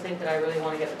really think that I really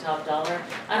want to get the top dollar.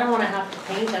 I don't want to have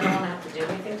to paint. I don't want to have to do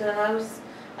anything to the house.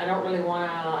 I don't really want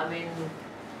to, I mean,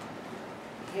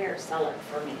 here, sell it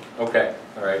for me. Okay,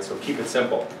 all right. So keep it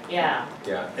simple. Yeah.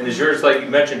 Yeah. And is yours, like you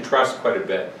mentioned, trust quite a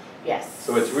bit? Yes.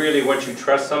 So it's really once you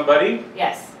trust somebody,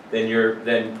 Yes. then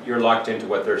you're locked into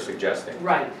what they're suggesting.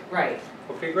 Right, right.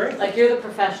 Okay, great. Like, you're the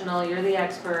professional, you're the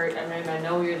expert, I mean, I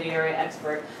know you're the area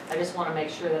expert. I just want to make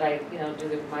sure that I, you know,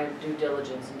 do my due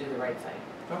diligence and do the right thing.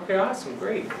 Okay, awesome,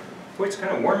 great. Boy, it's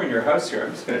kind of warm in your house here.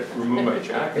 I'm just going to remove my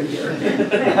jacket here.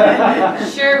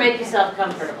 Sure, make yourself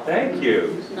comfortable. Thank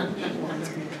you.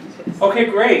 Okay,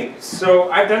 great. So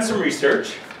I've done some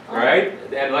research, all right,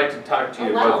 and I'd like to talk to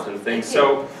you about some things.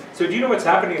 So do you know what's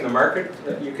happening in the market?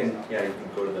 You can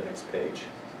go to the next page.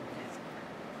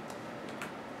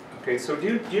 Okay, so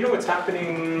do you know what's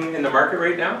happening in the market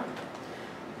right now?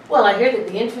 Well, I hear that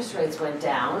the interest rates went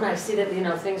down. I see that, you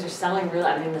know, things are selling really,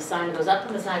 I mean, the sign goes up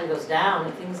and the sign goes down,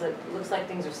 and things that, looks like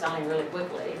things are selling really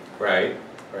quickly. Right,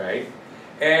 right.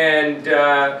 And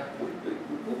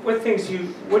what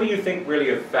do you think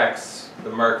really affects the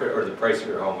market or the price of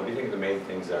your home? What do you think the main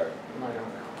things are? I don't know.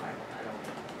 I don't,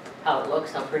 how it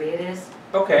looks, how pretty it is.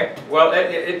 Okay, well,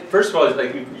 first of all, it's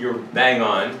like you're bang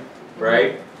on,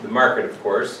 right? The market, of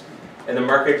course. And the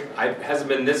market hasn't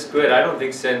been this good, I don't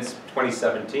think, since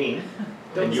 2017.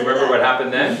 And you remember what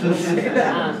happened then?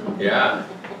 Yeah.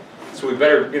 So we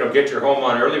better, you know, get your home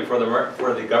on early before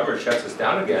the government shuts us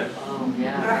down again. Oh,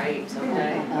 yeah, right,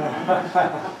 okay.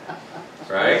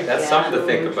 Right? That's something to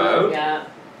think about.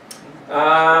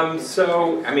 Yeah.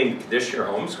 So, I mean, condition your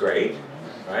home's great,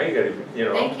 right? You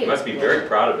gotta, Thank you. Must be very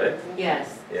proud of it.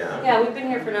 Yes. Yeah. Yeah, we've been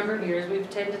here for a number of years. We've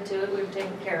tended to it. We've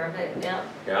taken care of it. Yeah.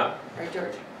 Yeah. Right,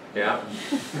 George? Yeah.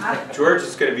 George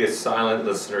is going to be a silent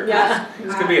listener. Yeah.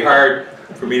 It's going to be hard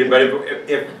for me to, but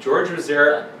if George was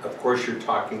there, of course you're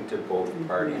talking to both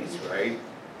parties, right?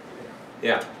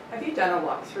 Yeah. Have you done a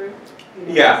walkthrough?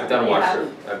 Yeah, I've done a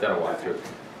walkthrough. I've done a walkthrough.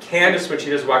 Candace, when she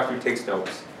does walkthrough, takes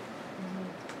notes.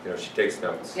 You know, she takes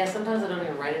notes. Yeah, sometimes I don't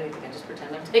even write anything. I just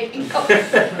pretend I'm taking notes.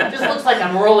 It just looks like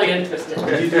I'm really interested.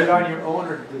 Do you do it on your own,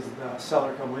 or does the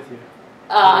seller come with you?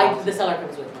 The seller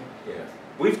comes with me. Yeah.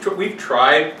 We've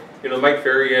tried, you know, Mike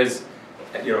Ferry is,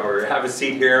 you know, or have a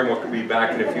seat here and we'll be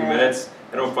back in a few minutes.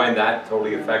 I don't find that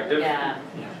totally effective. Yeah.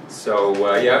 So,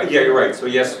 yeah, you're right. So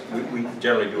yes, we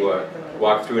generally do a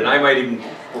walkthrough, and I might even,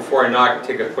 before I knock,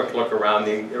 take a quick look around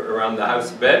the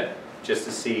house a bit, just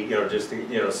to see, you know, just to,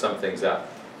 you know, sum things up.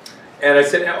 And I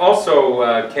said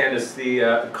also, Candace,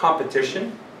 the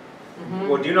competition. Mm-hmm.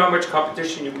 Well, do you know how much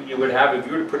competition you would have if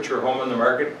you were to put your home on the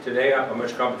market today? How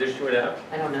much competition you would have?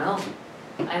 I don't know.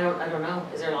 I don't know.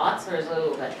 Is there lots or is it a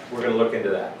little bit? We're going to look into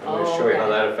that. I'm going to show you how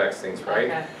that affects things, right?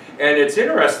 Okay. And it's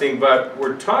interesting, but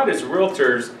we're taught as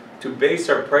realtors to base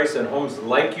our price on homes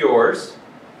like yours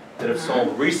that have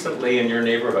sold recently in your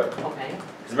neighborhood. Okay.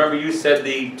 Because remember, you said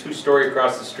the two-story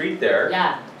across the street there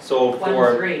sold for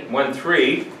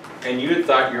 1.3, and you had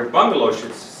thought your bungalow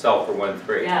should sell for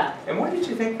 1.3. Yeah. And why did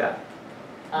you think that?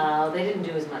 They didn't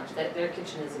do as much. Their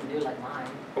kitchen isn't new like mine.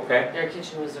 Okay. Their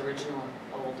kitchen was original,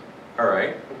 old. All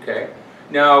right. Okay.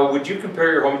 Now, would you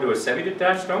compare your home to a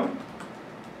semi-detached home?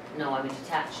 No, I'm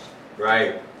detached.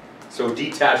 Right. So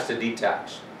detached to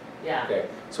detached. Yeah. Okay.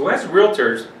 So as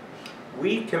realtors,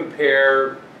 we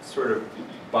compare sort of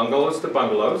bungalows to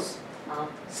bungalows,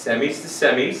 semis to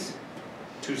semis,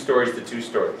 2 stories to 2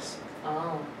 stories.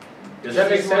 Oh. Does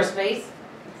that make sense? More space?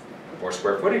 More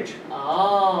square footage.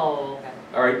 Oh, okay.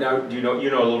 All right. Now, do you know a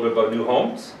little bit about new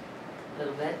homes? A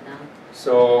little bit, no.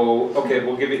 So, okay,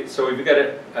 we'll give you. So, if you got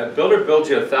a builder builds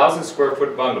you a 1,000 square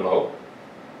foot bungalow,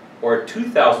 or a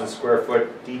 2,000 square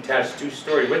foot detached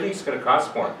 2-story, what do you think it's going to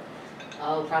cost more?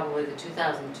 Oh, probably the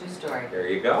 2,000 2-story. There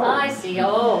you go. I see.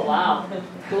 Oh, wow.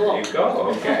 Cool. There you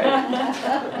go. Okay.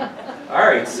 All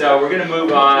right. So we're going to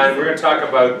move on. We're going to talk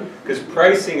about, because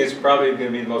pricing is probably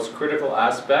going to be the most critical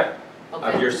aspect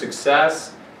of your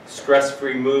success.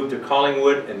 Stress-free move to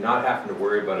Collingwood and not having to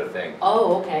worry about a thing.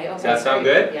 Oh, okay. Does that sound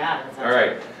good? Yeah. That sounds all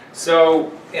right. Good.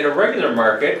 So in a regular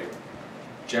market,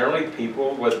 generally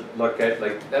people would look at,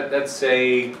 like, let's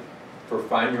say for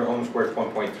 5-year homes worth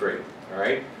 1.3. All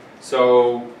right.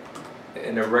 So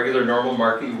in a regular normal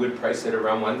market, you would price it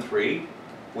around 1.3.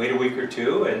 Wait a week or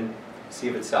two and see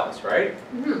if it sells. Right.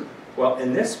 Mm-hmm. Well,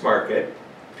 in this market,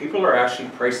 people are actually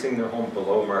pricing their home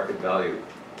below market value.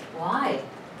 Why?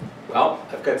 Well,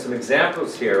 I've got some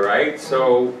examples here, right?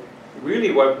 So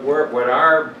really what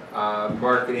our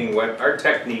marketing, what our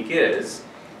technique is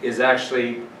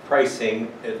actually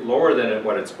pricing it lower than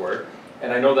what it's worth.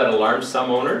 And I know that alarms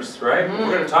some owners, right? We're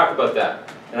going to talk about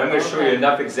that. And I'm going to show you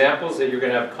enough examples that you're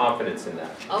going to have confidence in that.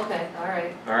 Okay, all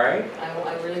right. All right?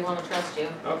 I really want to trust you.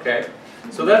 Okay.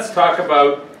 So let's talk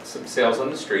about some sales on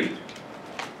the street.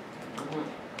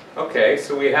 Okay,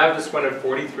 so we have this one at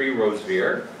 43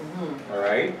 Rosevere. All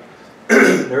right.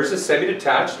 There's a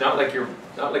semi-detached, not like your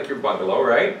bungalow,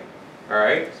 right? All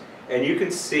right. And you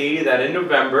can see that in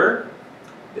November,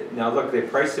 now look, they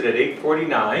priced it at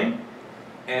 $849,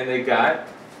 and they got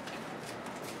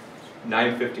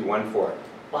 $951 for it.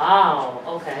 Wow,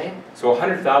 okay. So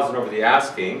 $100,000 over the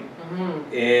asking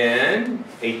in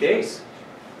 8 days.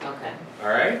 Okay. All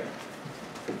right.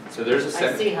 So there's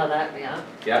a I see how that, yeah.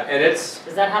 Yeah, and it's.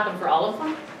 Does that happen for all of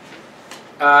them?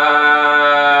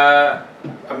 I'm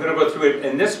going to go through it.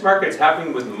 In this market, it's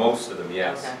happening with most of them.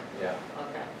 Yes. Okay. Yeah.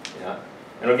 Okay. Yeah.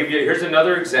 And I'll give you. Here's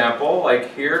another example.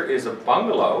 Like here is a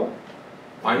bungalow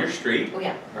on your street. Oh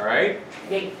yeah. All right.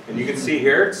 Yay. And you can see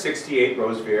here it's 68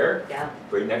 Rosevere. Yeah.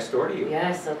 Right next door to you.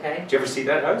 Yes. Okay. Did you ever see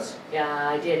that house? Yeah,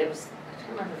 I did. It was. I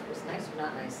don't remember if it was nice or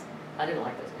not nice. I didn't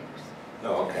like those neighbors.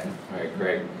 Oh, okay. All right.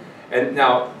 Great. And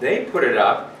now they put it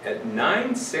up at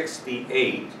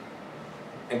 $968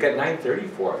 and got $930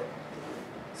 for it.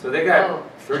 So they got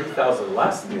 $30,000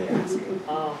 less than the asking.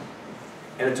 Oh.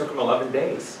 And it took them 11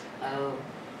 days. Oh,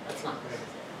 that's not good.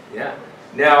 Yeah.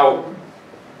 Now,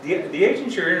 the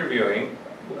agents you're interviewing,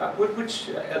 which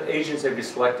agents have you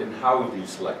selected and how have you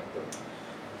selected them?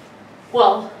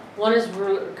 Well, one is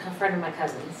a friend of my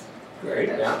cousin's. Great,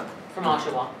 yeah. From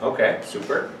Oshawa. Okay,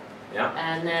 super. Yeah.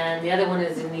 And then the other one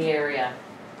is in the area.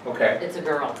 Okay. It's a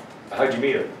girl. How'd you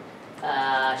meet her?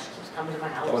 She keeps coming to my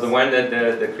house. Oh, the one that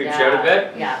creeps you out a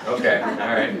bit? Yeah. Okay, all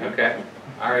right, okay.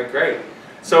 All right, great.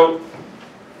 So,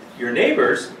 your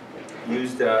neighbors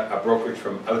used a brokerage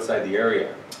from outside the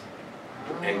area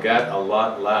and got a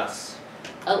lot less.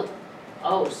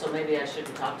 Oh, so maybe I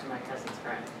shouldn't talk to my cousin's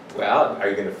friend. Well, are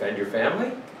you going to offend your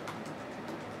family?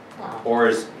 Well, Or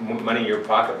is money in your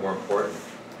pocket more important?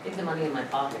 I think the money in my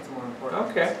pocket's more important.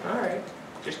 Okay, all right.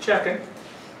 Just checking.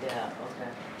 Yeah, okay.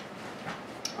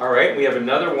 All right, we have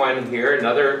another one here,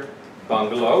 another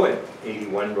bungalow at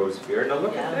 81 Rosevere. Now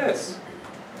look at this.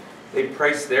 They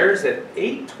priced theirs at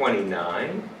 $829,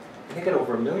 and they got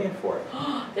over $1 million for it.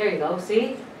 There you go,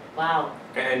 see? Wow.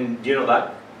 And do you know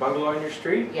that bungalow on your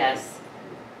street? Yes.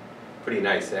 Pretty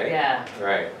nice, eh? Yeah.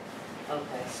 Right.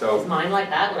 Okay. So is mine like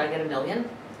that? Would I get $1 million?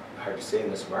 hard to say in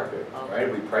this market, Okay.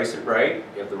 right? We price it right,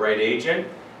 you have the right agent,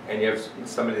 and you have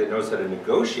somebody that knows how to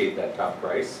negotiate that top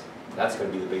price. That's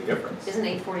going to be the big difference. Isn't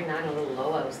 $849 a little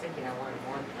low? I was thinking I wanted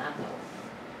more than that though.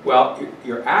 Well,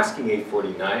 you're asking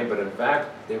 $849, but in fact,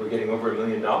 they were getting over $1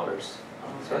 million. Okay.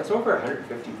 So that's over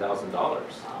 $150,000.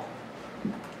 Wow.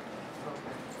 Okay.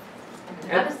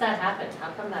 And how does that happen?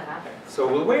 How come that happens?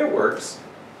 So the way it works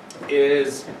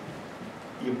is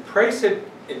you price it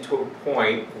into a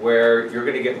point where you're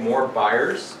going to get more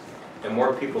buyers and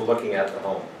more people looking at the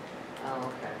home.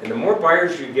 Oh, okay. And the more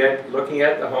buyers you get looking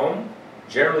at the home,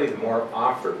 generally the more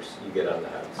offers you get on the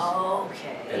house.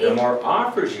 Okay. And the more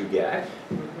offers you get,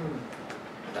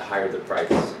 the higher the price.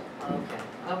 Okay.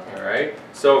 Okay. All right?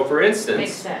 So for instance,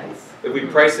 Makes sense. if we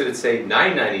price it at say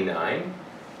 $9.99,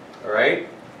 all right,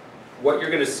 what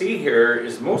you're going to see here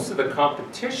is most of the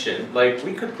competition, like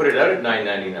we could put it out at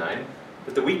 $9.99,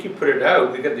 but the week you put it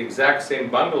out, we got the exact same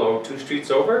bungalow 2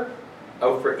 streets over,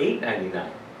 out for $8.99.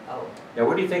 Oh, Now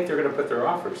what do you think they're going to put their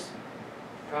offers?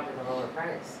 probably the lower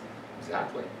price.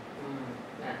 Exactly.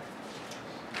 Yeah.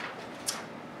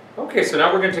 Okay, so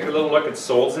now we're going to take a little look at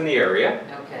solds in the area.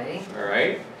 Okay. All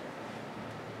right.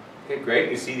 Okay,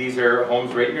 great. You see these are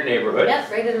homes right in your neighborhood.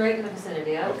 Yep, right in the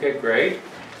vicinity, yeah. Okay, great.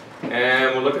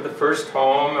 And we'll look at the first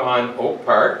home on Oak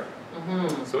Park.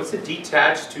 So it's a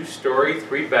detached 2-story,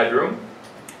 3-bedroom,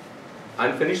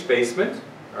 unfinished basement.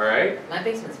 All right. My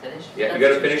basement's finished. Yeah, you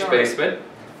That's got a finished 2-story. basement.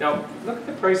 Now look at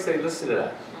the price they listed it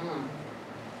at.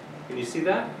 Can you see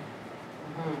that?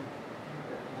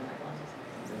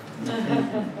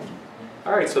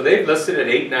 All right, so they've listed at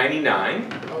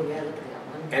 $899, Oh yeah, look at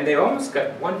that one. and they almost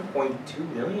got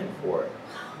 $1.2 million for it.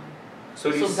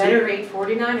 So do you So see? better $849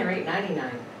 or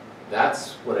 $899?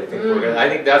 That's what I think we're gonna. I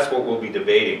think that's what we'll be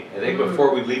debating. I think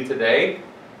before we leave today,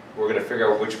 we're gonna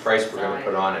figure out which price we're gonna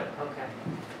put on it. Okay.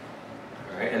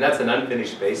 All right, and that's an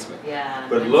unfinished basement. Yeah.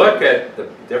 But look at the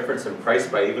difference in price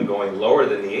by even going lower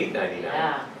than the $899.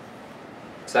 Yeah,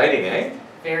 Exciting, eh?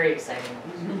 very exciting.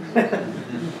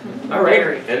 All right,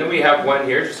 and then we have one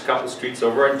here, just a couple streets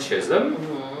over on Chisholm.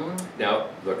 Now,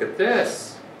 look at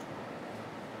this.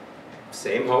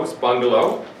 Same house,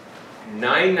 bungalow,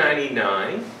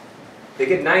 $999. They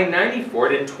get $990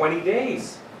 for it in 20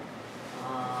 days.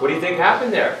 What do you think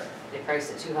happened there? They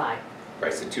priced it too high.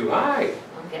 Priced it too high.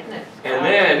 I'm getting it. And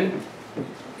then,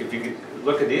 if you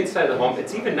look at the inside of the home,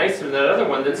 it's even nicer than that other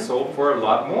one that sold for a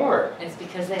lot more. It's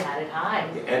because they had it high.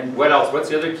 And what else? What's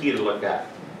the other key to look at?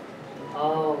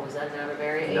 Oh, was that another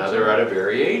very agent? Another out of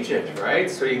very agent, right?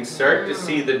 So you can start to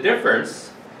see the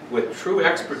difference with true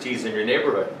expertise in your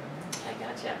neighborhood. I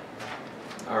gotcha.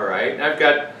 All right, and I've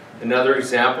got another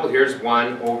example. Here's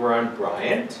one over on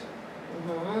Bryant.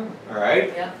 All right.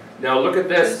 Yep. Now look at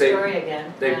this. True story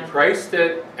again. They Yeah. priced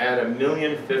it at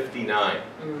 $1,059,000.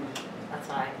 That's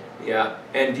high. Yeah,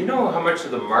 and do you know how much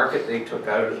of the market they took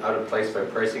out of place by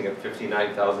pricing it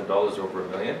 $59,000 over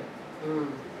 $1 million?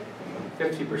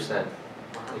 50%.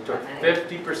 They took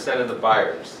 50% of the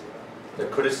buyers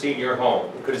that could have seen your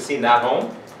home, could have seen that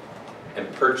home,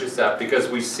 and purchased that, because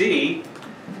we see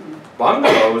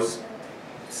bungalows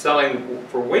selling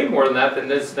for way more than that, than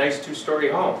this nice two-story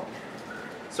home.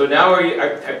 So now are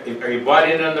you bought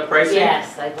in on the pricing?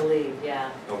 Yes, I believe, yeah.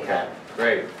 Okay, Yeah.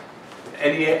 great.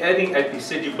 Any, you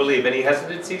said you believe, any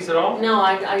hesitancies at all? No,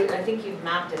 I think you've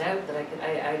mapped it out that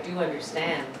I do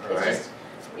understand. All It's right. just,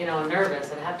 you know, I'm nervous.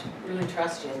 I'd have to really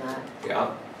trust you in that.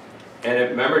 Yeah. And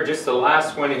remember, just the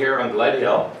last one here on Gled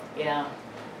Hill. Yeah.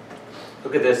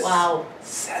 Look at this. Wow.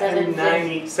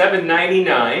 $799.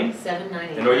 $799.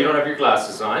 I know you don't have your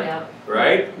glasses on, Yeah.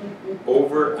 right?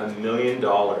 Over $1 million.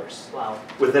 Wow.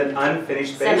 With an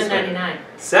unfinished basement. $799.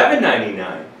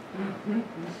 $799.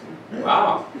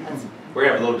 Wow. That's, We're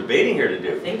gonna have a little debating here to I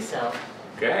do. think so.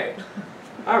 Okay.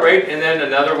 All right, and then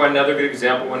another one, another good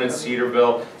example, one in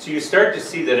Cedarville. So you start to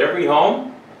see that every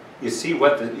home, you can see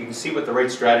what the right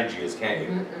strategy is, can't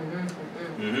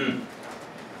you?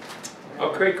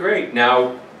 Okay, great.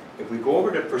 Now, if we go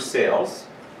over to for sales,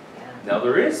 now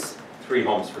there is 3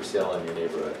 homes for sale in your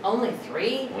neighborhood. Only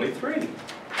 3? Only 3.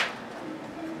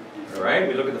 All right,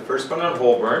 we look at the first one on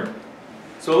Holborn.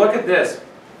 So look at this.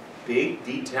 Big,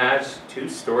 detached,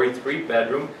 2-story,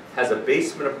 3-bedroom, has a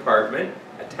basement apartment,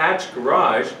 attached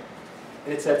garage,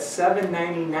 and it's at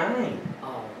 $799.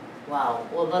 Oh, wow.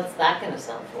 Well, what's that going to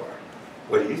sell for?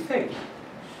 What do you think?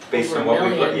 Based Over on what $1 we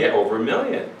million. look, yeah, over $1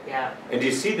 million. Yeah. And do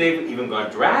you see they've even gone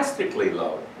drastically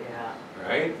low, Yeah.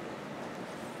 right?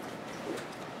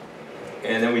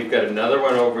 And then we've got another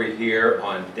one over here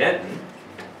on Denton.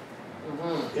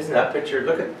 Isn't that picture,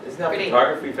 isn't that Pretty.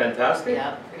 photography fantastic?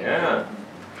 Yeah. Pretty Yeah.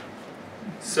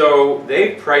 So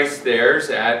they priced theirs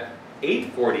at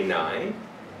 $849,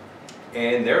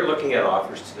 and they're looking at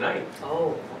offers tonight.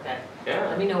 Oh, okay. Yeah.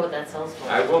 Let me know what that sells for.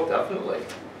 I will, definitely.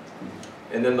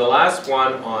 And then the last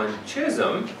one on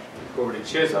Chisholm, go over to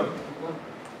Chisholm,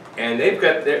 and they've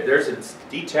got, there's a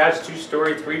detached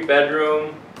 2-story,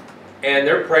 3-bedroom, and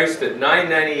they're priced at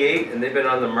 $998, and they've been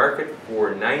on the market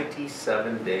for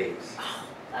 97 days. Oh,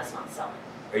 that's not selling.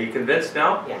 Are you convinced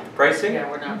now? Yeah. The pricing? Yeah,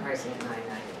 we're not pricing at $990.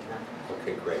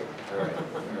 Okay, great. All right,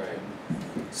 all right.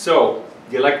 So,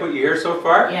 do you like what you hear so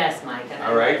far? Yes, Mike. And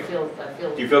All right. I feel.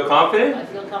 Do you feel confident? I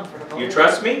feel comfortable. You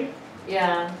trust me?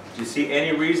 Yeah. Do you see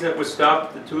any reason that would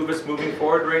stop the 2 of us moving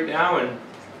forward right now and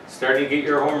starting to get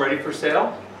your home ready for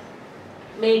sale?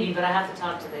 Maybe, but I have to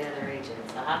talk to the other agents.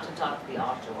 I have to talk to the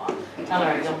Oshawa. Tell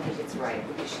her I don't think it's right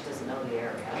because she doesn't know the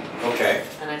area. Okay.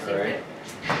 And I think All right.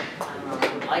 that, I don't know,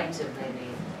 I would like to maybe,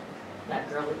 that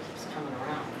girl that keeps coming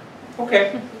around.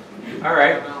 Okay. All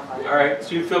right. I don't know if I- All right.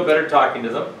 So you feel better talking to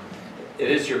them? It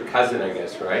is your cousin, I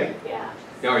guess, right? Yeah.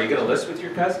 Now, are you going to list with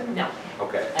your cousin? No,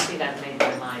 Okay. I think I've made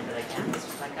my mind, but I can't list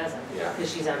with my cousin. Yeah.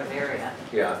 Because she's out of area.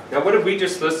 Yeah. Now, what did we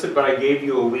just listed, but I gave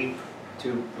you a week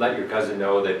to let your cousin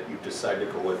know that you've decided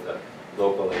to go with a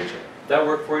local agent. Did that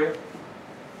work for you?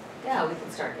 Yeah, we can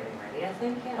start getting ready, I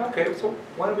think, yeah. Okay, so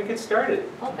why don't we get started?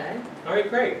 Okay, All right,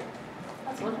 great.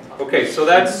 that's wonderful. Okay, so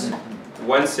that's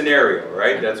one scenario,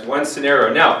 right? That's one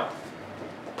scenario. Now,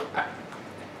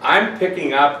 I'm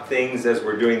picking up things as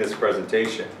we're doing this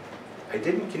presentation. I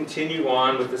didn't continue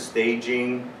on with the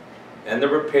staging and the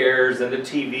repairs and the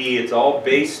TV. It's all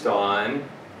based on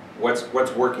what's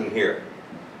working here,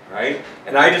 right?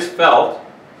 And I just felt,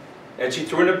 and she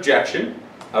threw an objection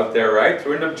out there, right?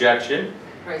 Threw an objection.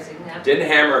 Pricing, yeah. Didn't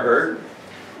hammer her.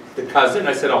 The cousin,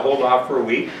 I said I'll hold off for a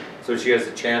week so she has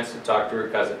a chance to talk to her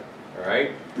cousin, all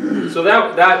right? So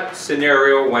that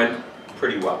scenario went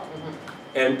pretty well.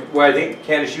 And what I think,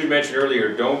 Candace, you had mentioned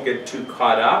earlier, don't get too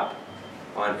caught up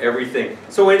on everything.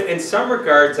 So in some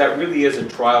regards, that really is a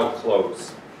trial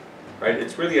close, right?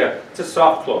 It's really it's a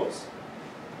soft close.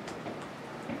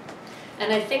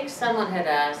 And I think someone had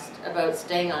asked about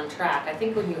staying on track. I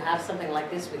think when you have something like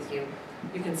this with you,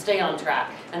 you can stay on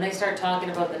track. And they start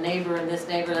talking about the neighbor and this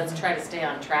neighbor, let's try to stay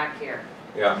on track here.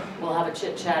 Yeah. We'll have a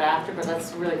chit chat after, but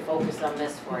let's really focus on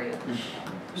this for you.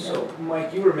 So,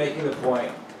 Mike, you were making the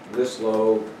point, list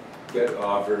low, get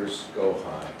offers, go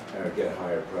high, or get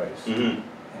higher price.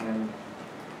 And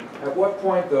at what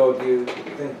point, though, do you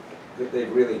think that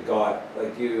they've really got,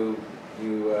 like, you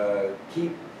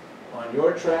keep on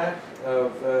your track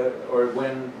of, or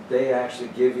when they actually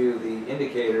give you the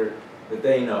indicator that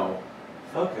they know,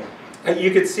 okay.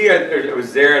 You could see I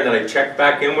was there, and then I checked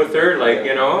back in with her, like,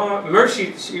 you know,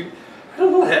 Mercy, she had a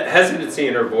little hesitancy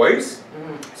in her voice.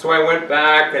 So I went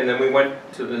back, and then we went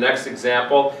to the next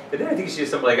example, and then I think she did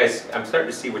something like, I'm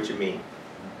starting to see what you mean.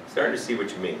 Starting to see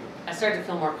what you mean. I started to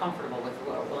feel more comfortable with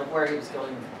where he was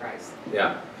going with the price.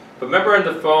 Yeah. But remember on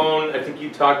the phone, I think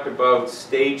you talked about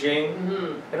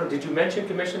staging. I don't. Did you mention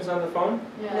commissions on the phone?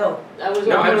 Yeah. No. That was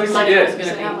No, I don't think money she did. was going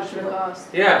to be. How much would it cost?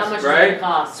 Yes, How much right? does it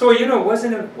cost? So, you know, it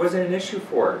wasn't an issue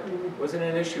for her. Wasn't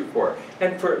an issue for her.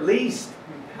 And for at least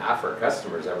half her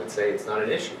customers, I would say it's not an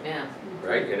issue. Yeah.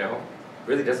 Right? You know,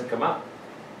 really doesn't come up.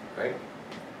 Right?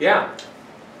 Yeah.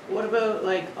 What about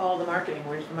like all the marketing?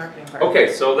 Where's the marketing part?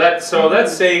 Okay, so let's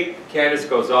say Candace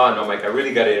goes on. I'm like, I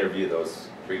really got to interview those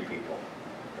 3 people.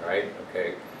 Right?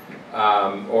 Okay.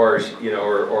 Or you know,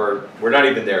 or we're not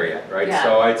even there yet, right? Yeah.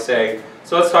 So I'd say,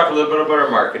 so let's talk a little bit about our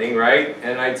marketing, right?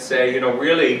 And I'd say, you know,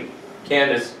 really,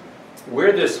 Candace,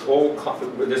 where this whole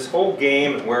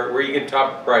game and where you get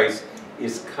top price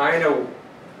is kind of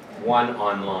won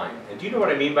online. And do you know what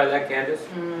I mean by that, Candace?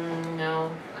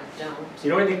 No, I don't. Do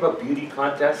you know anything about beauty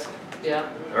contests? Yeah.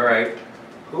 All right.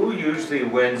 Who usually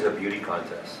wins a beauty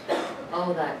contest?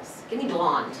 Oh, that skinny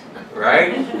blonde.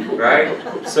 Right?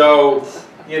 Right? So,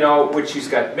 you know, which she's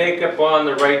got makeup on,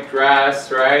 the right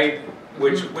dress, right?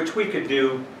 Which we could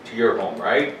do to your home,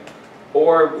 right?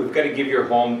 Or we've got to give your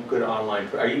home good online.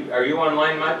 Are you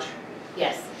online much?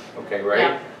 Yes. Okay, right?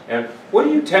 Yeah. And what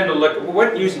do you tend to look,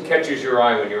 what usually catches your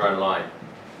eye when you're online?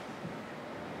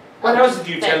 What houses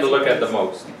do you tend to look at the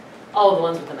most? Oh, the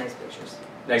ones with the nice pictures.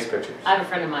 Nice pictures. I have a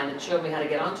friend of mine that showed me how to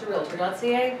get onto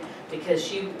Realtor.ca because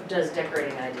she does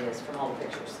decorating ideas from all the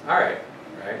pictures. All right,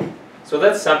 right. So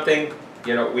that's something,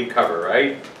 you know, we cover,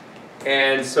 right?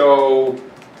 And so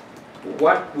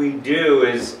what we do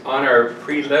is on our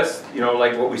pre-list, you know,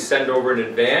 like what we send over in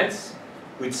advance,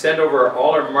 we'd send over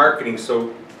all our marketing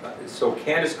so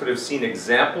Candace could have seen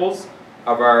examples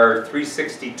of our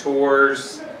 360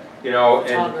 tours, you know,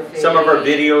 and some of our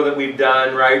video that we've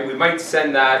done, right? We might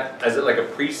send that as like a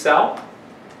pre-sell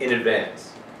in advance.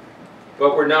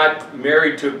 But we're not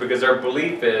married to it because our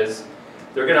belief is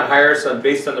they're going to hire us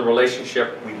based on the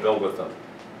relationship we build with them.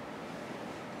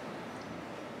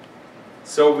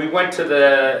 So we went to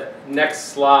the next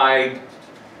slide,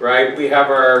 right? We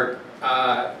have our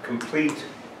complete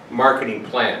marketing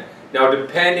plan. Now,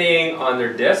 depending on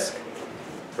their disc,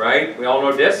 right? We all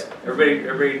know disc.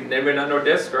 Everybody not know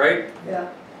disc, right? Yeah.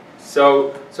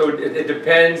 So it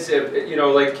depends if, you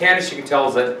know, like Candace, you can tell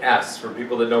is an S for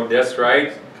people that know disc,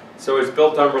 right? So it's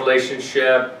built on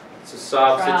relationship. It's a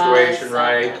soft situation,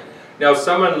 right? Now,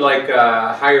 someone like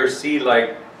higher C,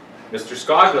 like Mr.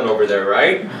 Scoglin over there,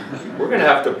 right? We're going to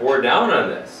have to bore down on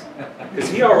this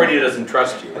because he already doesn't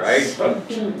trust you, right?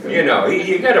 You know,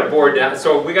 you got to bore down.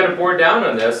 So we got to bore down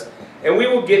on this, and we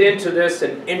will get into this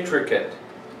in intricate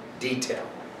detail.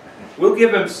 We'll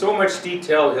give him so much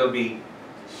detail he'll be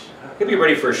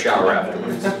ready for a shower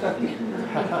afterwards.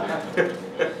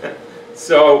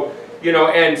 So, you know,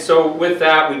 and so with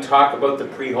that we talk about the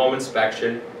pre-home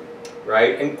inspection,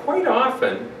 right? And quite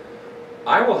often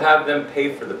I will have them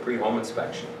pay for the pre-home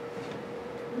inspection.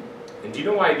 And do you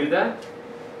know why I do that?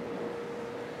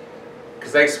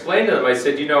 Because I explained to them, I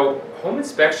said, you know, home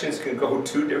inspections can go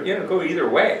go either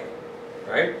way,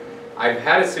 right? I've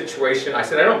had a situation, I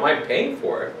said, I don't mind paying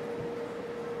for it,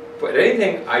 but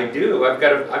anything I do, I've got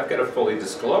to fully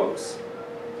disclose.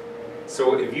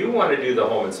 So if you want to do the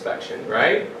home inspection,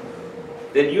 right,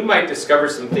 then you might discover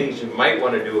some things you might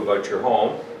want to do about your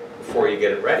home before you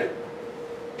get it ready,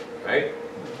 right?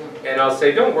 And I'll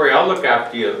say, don't worry, I'll look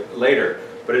after you later.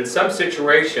 But in some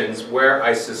situations where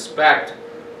I suspect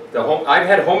I've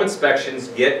had home inspections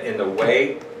get in the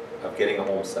way of getting a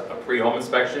pre-home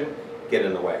inspection, get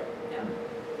in the way.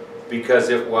 Because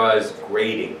it was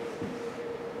grading.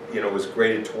 You know, it was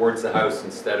graded towards the house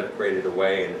instead of graded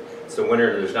away, and it's the winter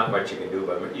and there's not much you can do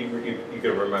about it. You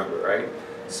can remember, right?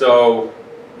 So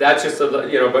that's just a,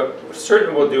 you know, but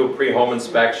certainly we'll do a pre-home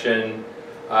inspection.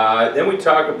 Then we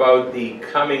talk about the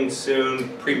coming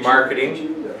soon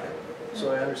pre-marketing.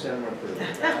 So I understand more clearly.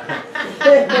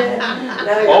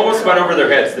 Almost went over their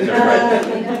heads, didn't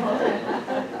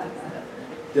it?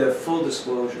 The full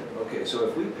disclosure, okay, so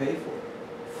if we pay for it,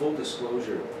 full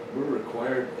disclosure, we're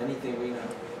required anything we know.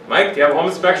 Mike, do you have a home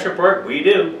inspection report? We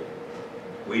do.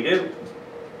 We do.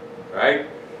 Right?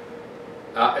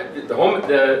 The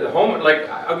home, like,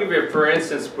 I'll give you, for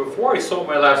instance, before I sold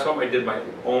my last home, I did my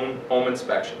own home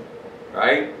inspection,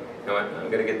 right? I went, I'm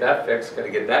gonna get that fixed, gotta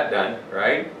get that done,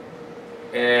 right?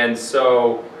 And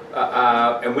so,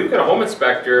 and we've got a home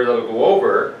inspector that'll go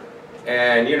over,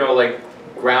 and you know, like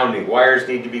grounding, wires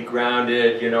need to be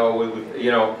grounded, you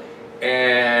know,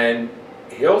 and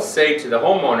he'll say to the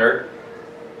homeowner,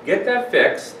 get that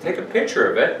fixed, take a picture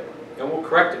of it, and we'll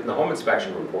correct it in the home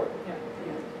inspection report.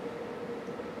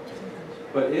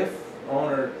 But if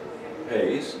owner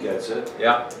pays, gets it,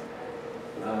 Yeah.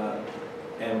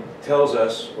 And tells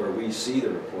us, or we see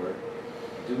the report,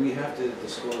 do we have to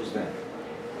disclose then?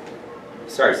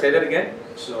 Sorry, say that again?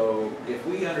 So if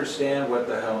we understand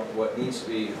what needs to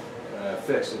be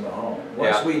fixed in the home,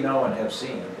 once we know and have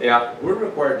seen, we're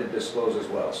required to disclose as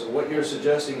well. So what you're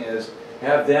suggesting is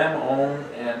have them own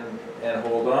and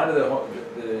hold on to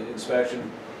the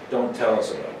inspection, don't tell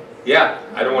us about it. Yeah,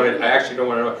 I actually don't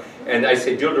want to know. And I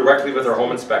say deal directly with our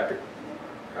home inspector,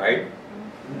 right?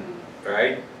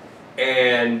 Right?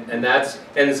 And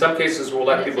in some cases we'll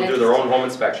let people do their own home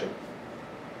inspection.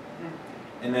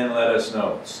 And then let us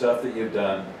know stuff that you've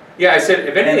done. Yeah, I said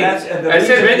if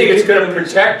anything, it's going to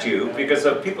protect you because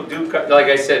if people do, like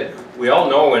I said, we all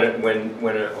know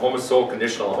when a home is sold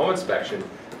conditional home inspection,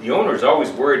 the owner is always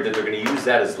worried that they're going to use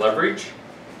that as leverage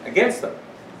against them.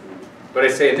 But I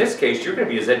say in this case, you're going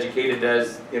to be as educated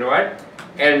as, you know what?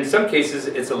 And in some cases,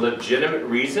 it's a legitimate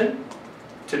reason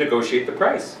to negotiate the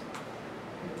price.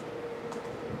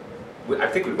 I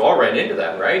think we've all run into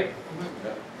that, right?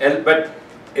 But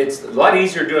it's a lot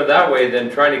easier doing it that way than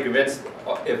trying to convince,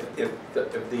 if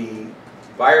the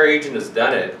buyer agent has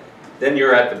done it, then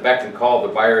you're at the beck and call of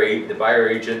the buyer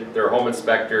agent, their home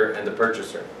inspector, and the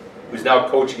purchaser, who's now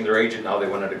coaching their agent how they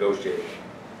want to negotiate.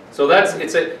 So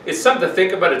it's something to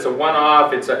think about. It's a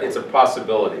one-off. It's a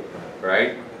possibility,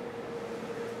 right?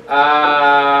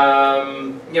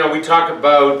 You know, we talk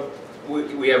about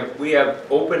we have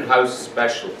open house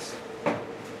specialists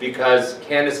because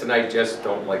Candace and I just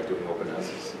don't like doing open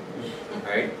houses,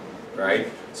 right? Right.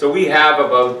 So we have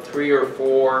about 3 or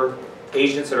 4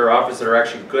 agents at our office that are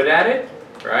actually good at it,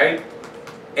 right?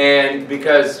 And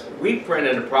because we've run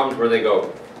into problems where they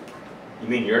go, you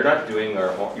mean you're not doing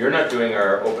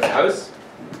our open house,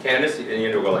 Candace? And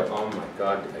you go like, oh my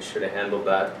God, I should have handled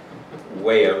that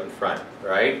way out in front,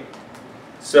 right?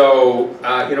 So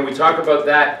you know, we talk about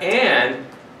that, and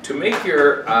to make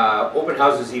your open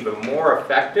houses even more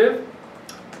effective,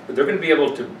 they're going to be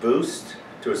able to boost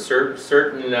to a certain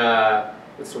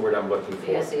what's the word I'm looking for?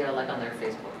 PSE, like on their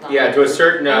Facebook. Yeah, to a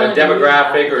certain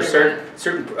demographic or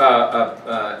certain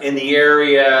in the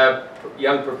area,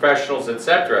 young professionals,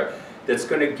 etc. That's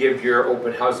going to give your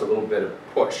open house a little bit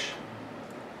of push.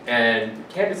 And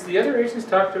Candace, the other agents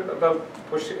talked about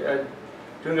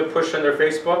doing a push on their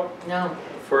Facebook? No.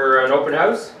 For an open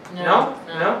house? No.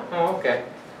 No? Oh, okay.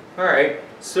 All right.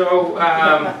 So,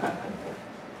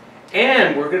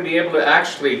 and we're going to be able to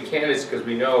actually, Candace, because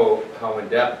we know how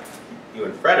in-depth you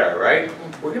and Fred are, right?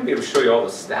 We're going to be able to show you all the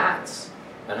stats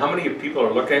and how many people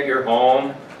are looking at your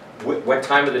home, what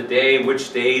time of the day,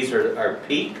 which days are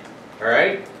peak. All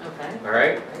right? Okay. All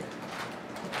right?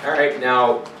 All right,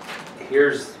 now,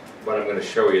 here's what I'm going to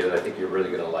show you that I think you're really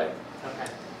going to like. Okay.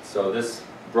 So this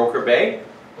Broker Bay.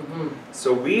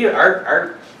 So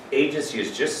our agency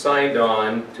has just signed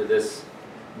on to this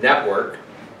network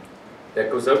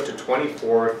that goes out to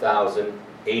 24,000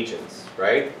 agents,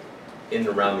 right? In and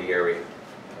around the area,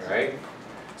 all right?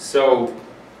 So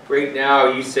right now,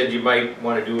 you said you might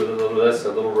want to do a little this,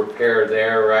 a little repair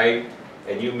there, right?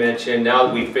 And you mentioned, now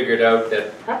that we figured out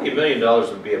that probably $1 million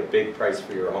would be a big price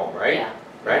for your home, right? Yeah.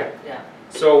 Right? Yeah.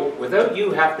 So without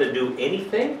you having to do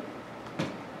anything,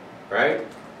 right?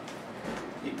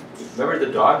 Remember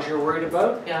the dogs you're worried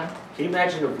about? Yeah. Can you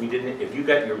imagine if you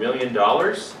got your $1 million,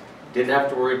 didn't have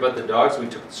to worry about the dogs, we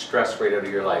took the stress right out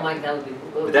of your life? Oh my, that would be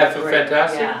great. Would that be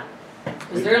fantastic? Yeah.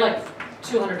 Because they're like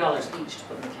 $200 each to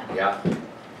put in the kennel. Yeah.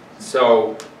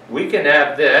 So we can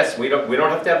have this. We don't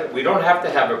have to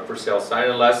have a for sale sign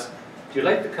unless. Do you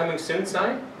like the coming soon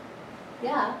sign?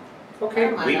 Yeah.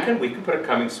 Okay. We can put a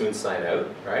coming soon sign out,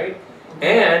 right?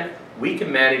 And we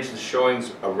can manage the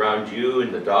showings around you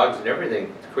and the dogs and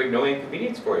everything to create no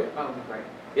inconvenience for you. Oh, great.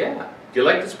 Yeah. Do you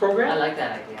like this program? I like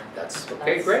that idea. That's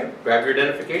okay. Great. Grab your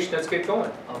identification. Let's get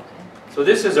going. Okay. So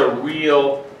this is a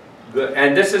real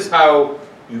and this is how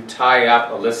you tie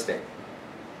up a listing,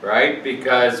 right?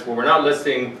 Because when we're not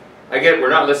listing, we're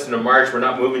not listing in March, we're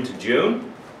not moving to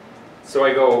June. So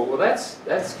I go, well, I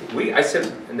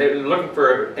said, and they were looking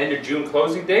for an end of June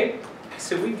closing date. I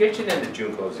said, we can get you an end of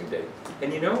June closing date.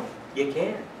 And you know, you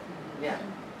can. Yeah.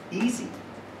 Easy.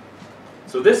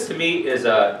 So this to me is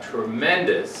a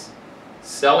tremendous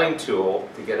selling tool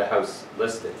to get a house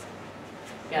listed.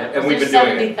 Yeah, and we've there's been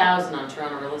doing it. 70,000 on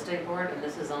Toronto Real Estate Board, and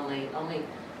this is only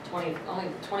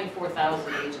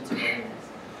 24,000 agents are doing this.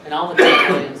 And all the Keith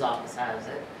Williams office has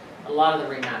it. A lot of the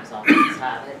RE/MAX offices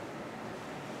have it.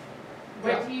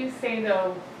 What do you say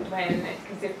though when,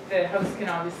 because if the house can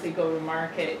obviously go to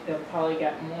market, they'll probably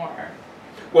get more.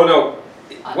 Well, no,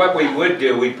 what we would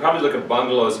do, we'd probably look at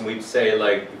bungalows and we'd say,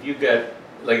 like, if you get,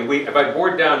 like, if I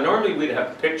bored down, normally we'd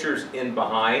have pictures in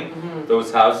behind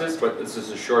those houses, but this is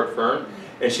a short firm.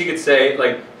 And she could say,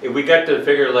 like, if we got to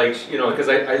figure, like, you know, because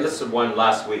I listed one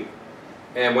last week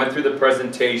and went through the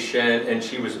presentation, and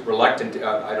she was reluctant to,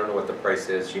 I don't know what the price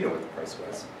is. She knew what the price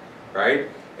was, right?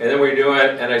 And then we do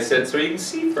it, and I said, so you can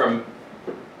see from,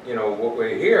 you know, what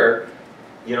we hear,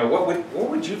 you know, what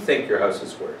would you think your house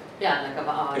is worth? Yeah, like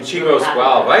about. And she goes,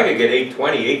 well, if I could get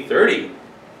 820, 830,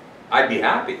 I'd be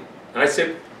happy. And I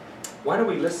said, why don't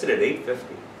we list it at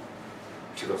 850?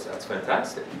 She goes, that's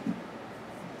fantastic.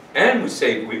 And we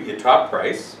save your top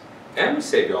price, and we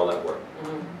save you all that work.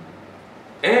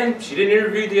 And she didn't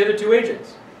interview the other two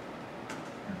agents.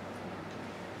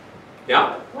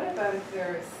 Yeah? What about if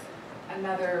there's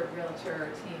another realtor or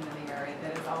team in the area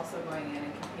that is also going in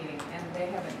and competing, and they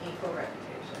have an equal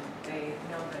reputation? They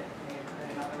know the neighborhood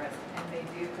and all the rest, and they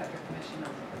do cut their commission a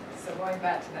little bit. So going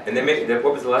back to that. And they make,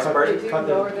 what was the last part? They do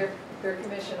lower their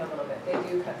commission a little bit. They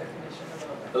do cut their commission a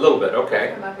little bit. A little bit,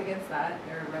 okay. Come up against that,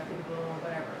 they're reputable or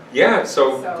whatever. Yeah,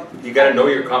 so you got to know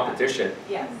your competition.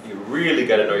 Yes. You really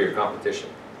got to know your competition,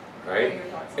 right?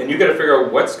 And you got to figure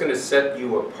out what's going to set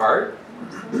you apart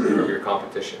from your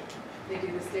competition. They do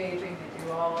the staging, they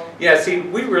do all. Yeah, see,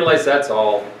 we realize that's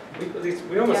all,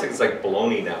 we almost think it's like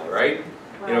baloney now, right?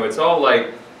 You know, it's all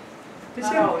like.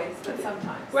 Not always, but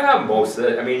sometimes. Well, most of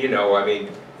it, I mean,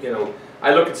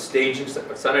 I look at staging,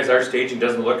 sometimes our staging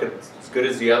doesn't look as good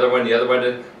as the other one,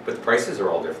 but the prices are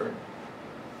all different.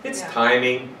 It's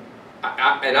timing.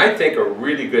 And I think a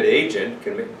really good agent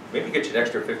can maybe get you an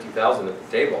extra $50,000 at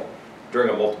the table during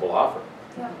a multiple offer.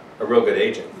 Yeah. A real good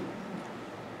agent.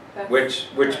 Which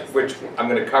I'm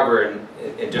going to cover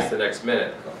in just the next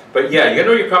minute. But yeah, you got to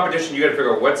know your competition. You got to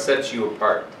figure out what sets you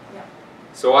apart. Yeah.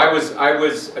 So I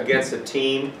was against a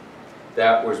team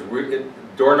that was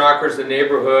door knockers in the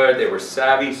neighborhood. They were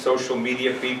savvy social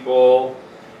media people.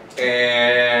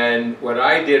 And what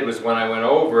I did was when I went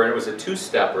over, and it was a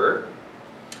two-stepper,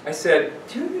 I said,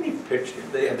 do you have any pictures?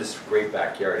 They have this great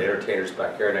backyard, entertainer's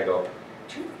backyard, and I go,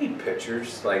 do you have any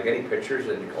pictures, like any pictures?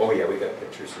 And oh yeah, we got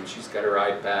pictures, and she's got her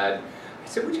iPad. I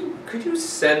said, could you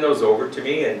send those over to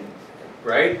me? And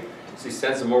right? So he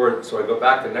sends them over, so I go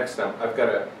back the next time. I've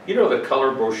got you know the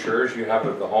color brochures you have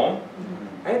of the home?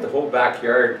 I had the whole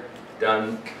backyard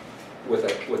done with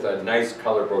a nice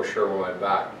color brochure on my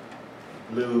back.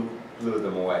 Blew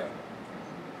them away.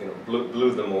 You know,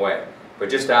 blew them away. But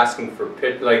just asking for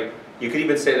like, you could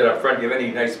even say that up front, do you have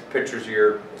any nice pictures of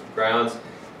your grounds?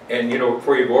 And you know,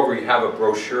 before you go over, you have a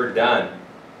brochure done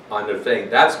on the thing.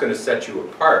 That's going to set you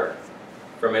apart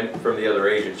from the other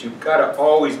agents. You've got to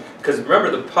always, because remember,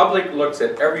 the public looks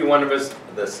at every one of us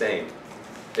the same.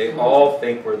 They all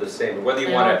think we're the same. Whether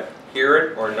you want to hear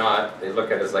it or not, they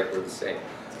look at us like we're the same.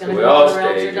 So we all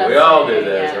stage, we all do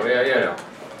this, and we, you know.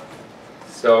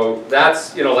 So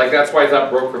that's, you know, like that's why I thought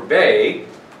Broker Bay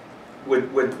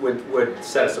would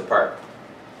set us apart.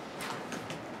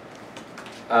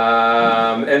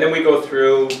 And then we go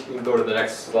through, we can go to the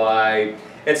next slide.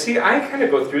 And see, I kind of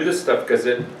go through this stuff because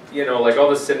it, you know, like all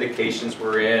the syndications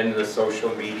we're in, the social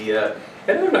media,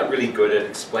 and I'm not really good at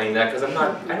explaining that because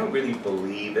I don't really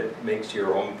believe it makes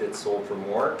your home get sold for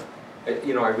more.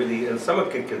 You know, and someone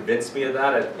can convince me of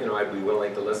that, you know, I'd be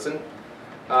willing to listen.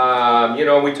 You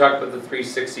know, we talked about the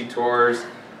 360 tours.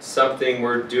 Something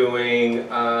we're doing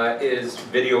is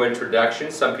video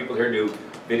introductions. Some people here do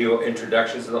video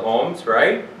introductions of the homes,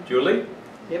 right, Julie?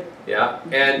 Yep. Yeah,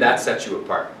 and that sets you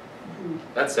apart.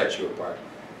 That sets you apart.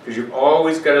 Because you've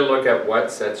always got to look at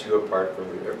what sets you apart from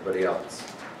everybody else.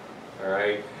 All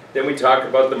right? Then we talk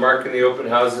about the marketing, the open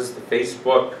houses, the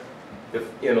Facebook, the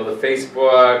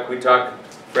Facebook. We talk,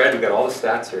 Fred, we got all the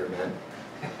stats here, man.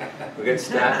 We get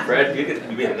stats, Fred,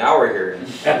 you'd be an hour here.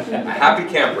 A happy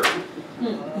camper.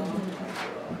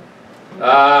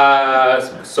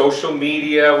 Social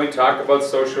media, we talk about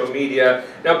social media.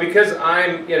 Now, because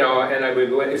I'm, you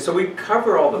know, so we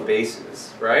cover all the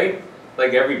bases, right?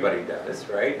 Like everybody does,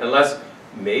 right? Unless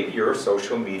maybe you're a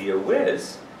social media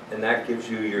whiz, and that gives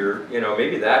you your, you know,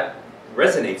 maybe that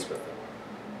resonates with them,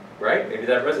 right? Maybe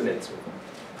that resonates with them.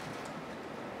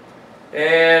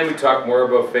 And we talk more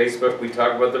about Facebook, we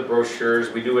talk about the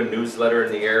brochures, we do a newsletter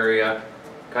in the area,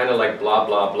 kind of like blah,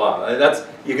 blah, blah. And that's,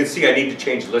 you can see I need to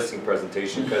change listing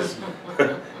presentation because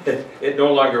it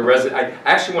no longer resonates. I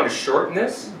actually want to shorten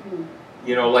this,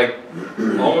 you know, like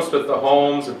almost with the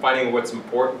homes and finding what's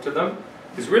important to them.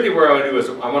 Because really what I want to do is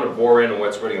I want to bore in on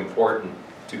what's really important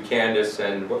to Candace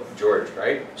and George,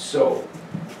 right? So,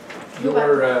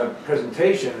 your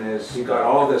presentation is, you got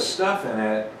all this stuff in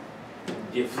it,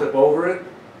 you flip over it?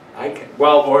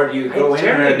 Or do you go in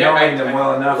there knowing them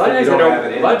well enough that you don't have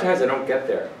it in? A lot of times I don't get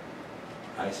there.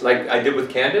 I see. Like I did with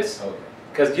Candace. Okay.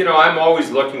 Because, you know, I'm always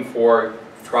looking for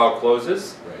trial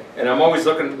closes. Right. And I'm always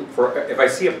looking for, if I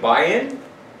see a buy-in,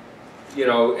 you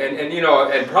know,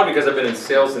 and probably because I've been in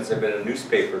sales since I've been a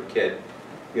newspaper kid,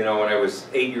 you know, when I was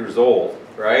 8 years old,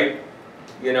 right?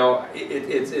 You know,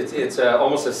 it's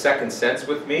almost a second sense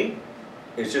with me.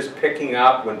 It's just picking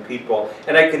up when people,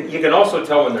 and you can also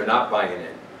tell when they're not buying in.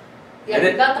 Yeah, if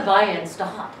you've got the buy-in,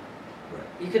 stop.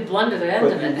 You could blunder the end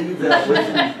of it. Leave that with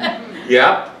them.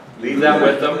 Yeah, leave that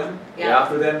with them. Yeah.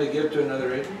 For them to give to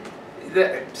another agent?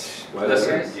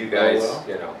 Listen, you guys,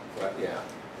 you know, yeah.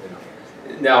 You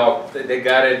know. Now, they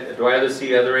got it. Do I ever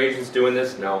see other agents doing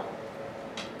this? No.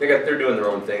 They're doing their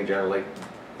own thing generally.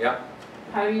 Yeah.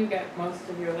 How do you get most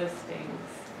of your listings?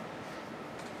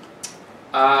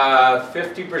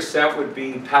 50% would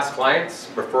be past clients,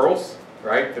 referrals,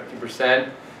 right? 50%.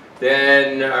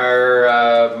 Then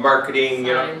our marketing,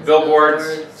 you know,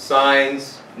 billboards,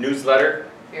 signs, newsletter,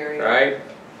 right?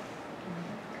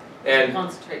 And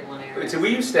concentrate in one area. So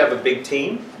we used to have a big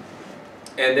team,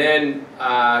 and then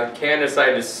Candace and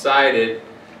I decided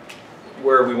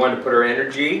where we wanted to put our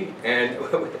energy, and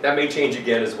that may change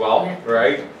again as well,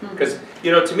 right? Because,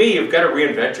 you know, to me, you've got to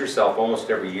reinvent yourself almost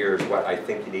every year is what I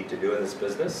think you need to do in this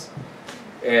business.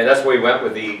 And that's why we went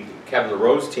with the Kevin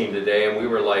LaRose team today, and we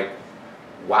were like,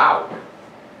 wow,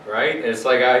 right? And it's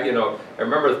like, you know, I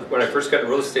remember when I first got a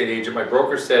real estate agent, my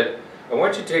broker said, I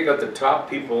want you to take out the top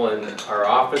people in our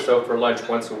office out for lunch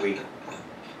once a week.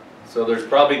 So there's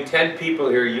probably 10 people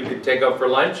here you could take out for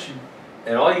lunch.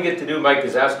 And all you get to do, Mike,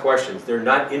 is ask questions. They're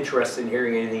not interested in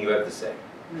hearing anything you have to say.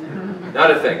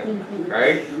 Not a thing,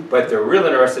 right? But they're real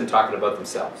interested in talking about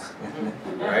themselves,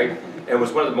 right? And it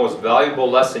was one of the most valuable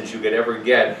lessons you could ever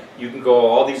get. You can go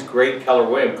all these great Keller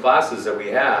Williams classes that we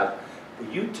have,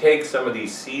 but you take some of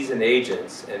these seasoned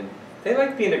agents, and they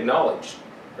like being acknowledged,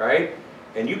 right?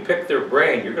 And you pick their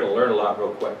brain, you're going to learn a lot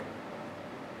real quick.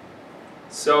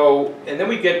 So, and then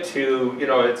we get to, you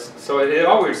know, it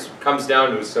always comes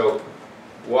down to, so,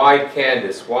 why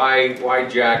Candace? Why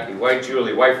Jackie? Why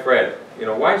Julie? Why Fred? You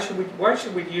know, why should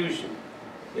we use you?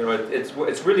 You know,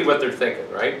 it's really what they're thinking,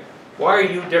 right? Why are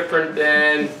you different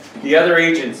than the other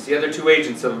agents, the other two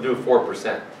agents that'll do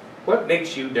 4%? What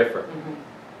makes you different?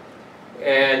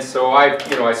 And so I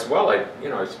said, well,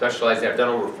 I specialize. I've done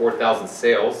over 4,000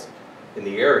 sales in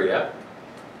the area,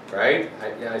 right?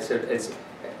 I said it's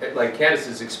like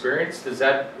Candace's experience. Does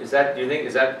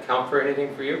that count for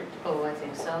anything for you? Oh, I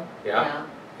think so. Yeah.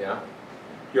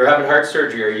 You're having heart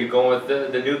surgery. Are you going with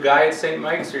the new guy at St.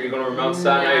 Mike's, or are you going to Mount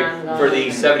Sinai for the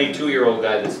 72-year-old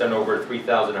guy that's done over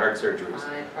 3,000 heart surgeries?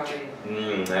 I probably.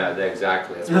 Yeah,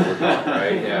 exactly. That's what we're doing,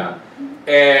 right? Yeah.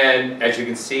 And as you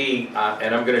can see,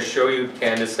 and I'm going to show you,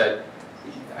 Candace, that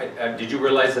did you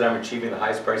realize that I'm achieving the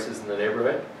highest prices in the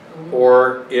neighborhood? Mm-hmm.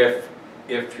 Or if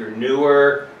you're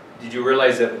newer, did you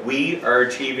realize that we are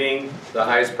achieving the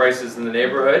highest prices in the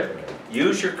neighborhood?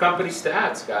 Use your company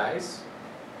stats, guys.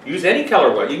 Use any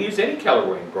Keller Williams. You can use any Keller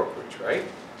Williams brokerage, right?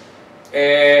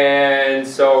 And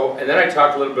then I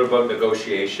talked a little bit about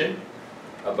negotiation,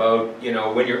 about, you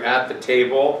know, when you're at the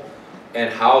table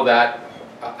and how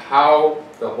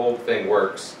the whole thing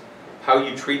works, how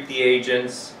you treat the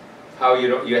agents, how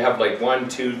you have like 1,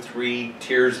 2, 3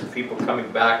 tiers of people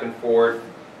coming back and forth.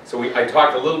 So I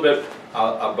talked a little bit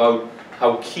about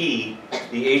how key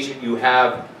the agent you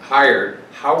have hired,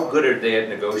 how good are they at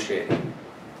negotiating?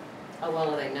 How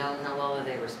well are they known? How well are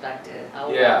they respected?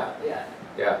 Yeah.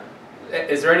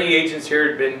 Is there any agents here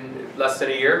who've been less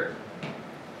than a year?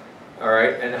 All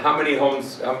right. And how many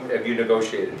homes have you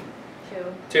negotiated?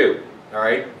 2. All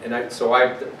right. And so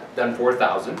I've done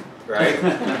 4,000. Right.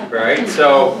 Right.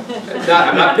 So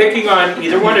I'm not picking on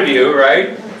either one of you.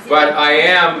 Right. But I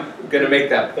am going to make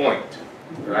that point.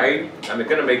 Right. I'm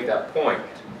going to make that point.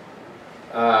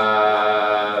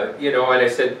 You know, and I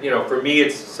said, you know, for me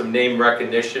it's some name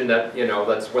recognition that, you know,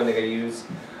 that's one thing I use.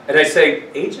 And I say,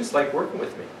 agents like working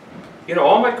with me. You know,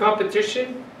 all my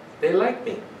competition, they like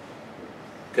me.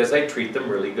 Because I treat them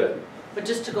really good. But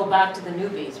just to go back to the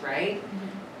newbies, right?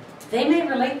 They may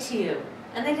relate to you,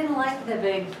 and they didn't like the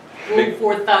big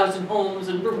 4,000 homes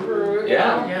and you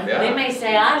know? They may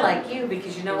say, I like you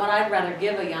because you know what, I'd rather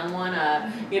give a young one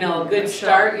a, you know, a good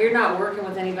start. You're not working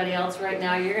with anybody else right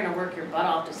now. You're going to work your butt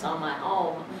off to sell my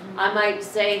home. I might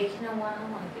say, you know what, I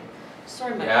want to get,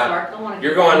 sorry, my Clarke, I want to get.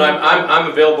 You're going, I'm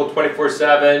available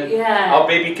 24/7. Yeah. I'll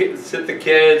babysit the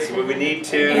kids when we need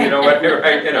to, you know, whatever,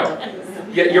 right, you know.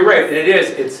 Yeah, you're right, and it is,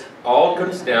 it's all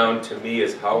comes down to me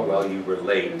is how well you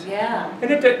relate. Yeah. And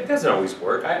it doesn't always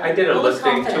work. I did a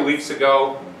listing 2 weeks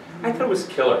ago. I thought it was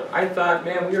killer. I thought,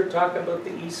 man, we were talking about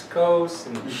the East Coast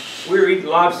and we were eating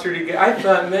lobster together. I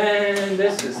thought, man,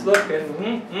 this is looking,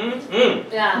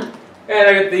 Yeah. And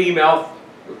I got the email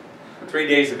 3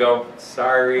 days ago.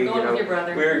 Sorry, We're going with your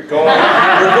brother. We're going with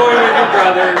your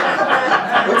brother.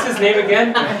 What's his name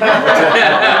again?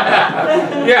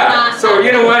 Yeah. So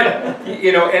you know what?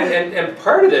 You know, and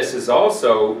part of this is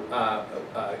also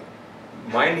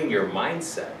minding your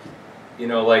mindset. You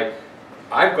know, like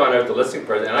I've gone out to listing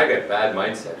present and I got bad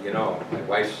mindset. You know, my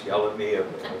wife yelled at me,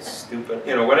 I'm stupid.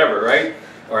 You know, whatever, right?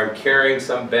 Or I'm carrying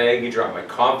some baggage, or my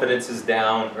confidence is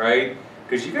down, right?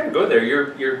 Because you got to go there.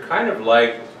 You're kind of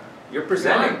like. You're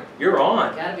presenting. You're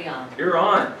on. Gotta be on. You're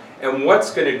on. And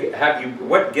what's going to have you,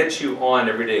 what gets you on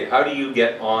every day? How do you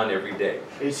get on every day?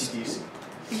 AC/DC.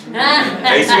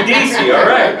 AC/DC, all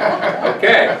right.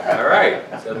 Okay, all right.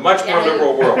 It's a much more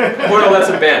liberal world. More or less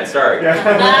a band, sorry.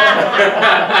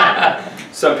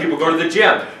 Some people go to the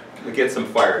gym. It gets them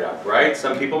fired up, right?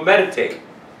 Some people meditate,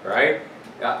 right?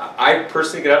 I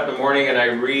personally get up in the morning and I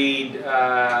read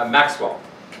Maxwell,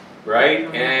 right?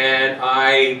 And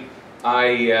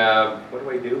what do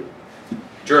I do?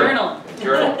 Journal.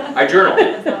 I journal.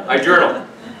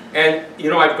 And you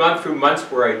know, I've gone through months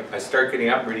where I start getting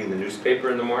up reading the newspaper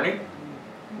in the morning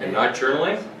and not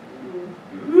journaling.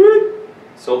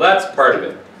 So that's part of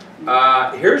it.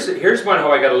 Here's one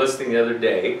how I got a listing the other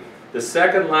day. The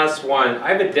second last one, I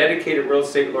have a dedicated real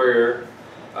estate lawyer,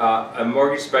 a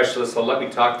mortgage specialist, so let me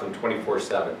talk to them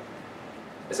 24/7.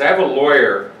 As I have a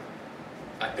lawyer,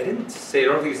 I didn't say, I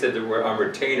don't think he said they were on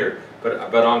retainer,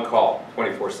 but on call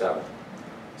 24/7.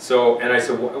 So, and I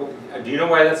said, do you know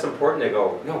why that's important? They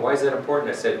go, no, why is that important?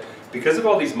 I said, because of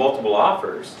all these multiple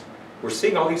offers, we're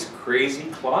seeing all these crazy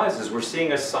clauses. We're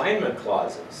seeing assignment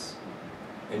clauses.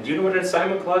 And do you know what an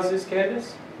assignment clause is,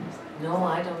 Candace? No,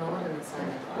 I don't know what an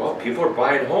assignment clause is. Well, people are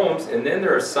buying homes and then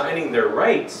they're assigning their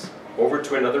rights over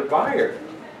to another buyer.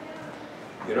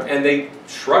 You know, and they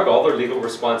shrug all their legal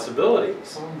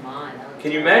responsibilities. Oh my.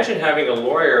 Can you imagine having a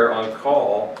lawyer on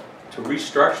call to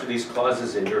restructure these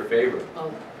clauses in your favor?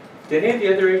 Oh. Did any of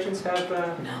the other agents have?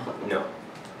 No. No.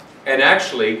 And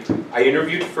actually, I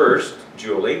interviewed first,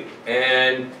 Julie,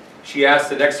 and she asked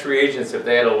the next 3 agents if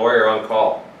they had a lawyer on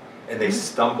call, and they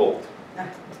stumbled.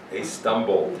 They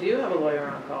stumbled. We do have a lawyer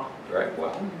on call. Right,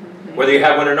 well, whether you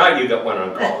have one or not, you got one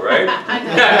on call, right?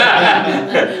 I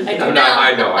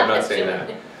know, I'm not saying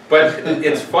that. But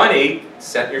it's funny,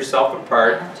 setting yourself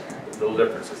apart, little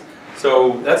differences.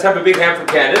 So let's have a big hand for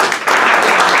Candace.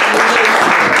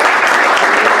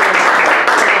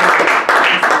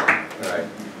 All right.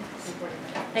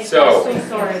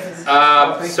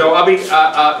 So I'll be,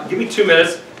 give me 2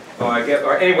 minutes.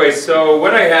 Anyway, so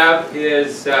what I have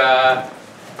is,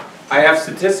 I have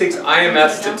statistics,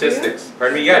 IMS statistics.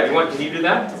 Pardon me, yeah, can you do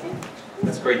that?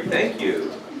 That's great, thank you.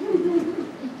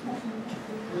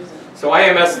 So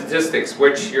IMS statistics,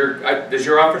 which does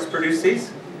your office produce these?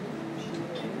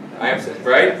 IMS,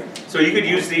 right? So you could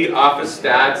use the office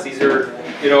stats. These are,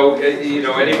 you know,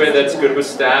 anybody that's good with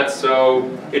stats. So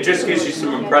it just gives you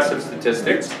some impressive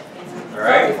statistics. All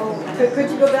right. Could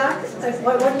you go back?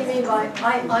 What do you mean by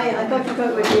I thought you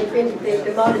were talking about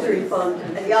the monetary fund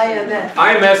and the IMF.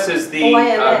 IMS is the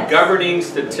governing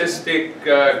statistic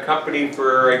company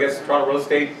for, I guess, Toronto Real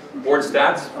Estate Board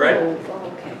stats. Fred?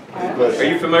 Are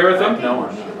you familiar with them? No,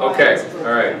 I'm not. Okay.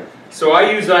 All right. So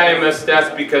I use IMS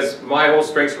stats because my whole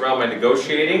strength's around my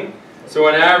negotiating. So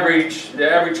on average, the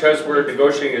average house we're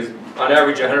negotiating is on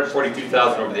average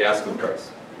 $142,000 over the asking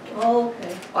price.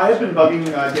 Okay. I have been bugging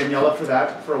Daniela for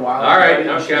that for a while. All right,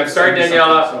 okay, I'm sorry,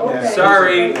 Daniela. Okay.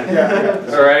 Sorry. Yeah.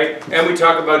 All right, and we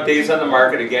talk about days on the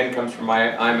market, again, comes from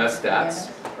my IMS stats,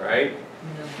 right?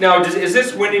 Now, is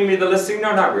this winning me the listing?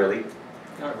 No, not really.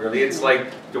 Not really. It's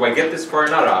like, do I get this far?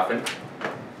 Not often.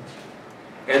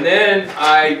 And then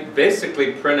I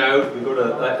basically print out, we go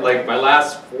to like my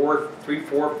last 3,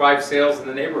 4, 5 sales in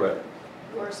the neighborhood.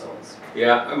 Your souls.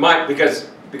 Yeah, because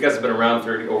I've been around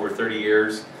over 30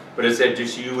 years, but it said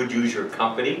just you would use your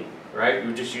company, right? You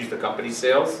would just use the company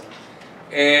sales.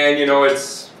 And you know,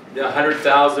 it's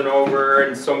 100,000 over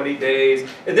in so many days.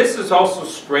 And this is also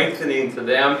strengthening to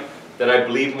them that I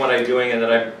believe in what I'm doing and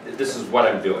that this is what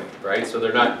I'm doing, right? So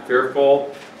they're not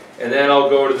fearful. And then I'll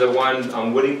go to the one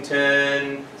on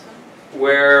Woodington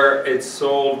where it's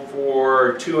sold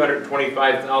for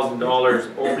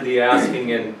 $225,000 over the asking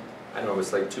in, I don't know,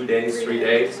 it's like 2 days, 3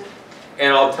 days.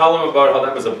 And I'll tell them about how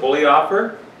that was a bully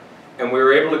offer. And we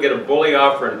were able to get a bully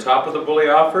offer on top of the bully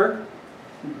offer.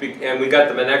 And we got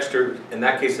them an extra, in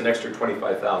that case, an extra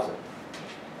 25,000.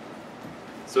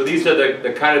 So these are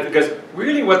the kind of, because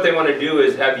really what they want to do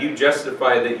is have you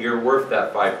justify that you're worth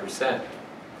that 5%.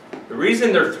 The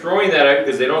reason they're throwing that out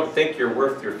because they don't think you're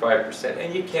worth your 5%,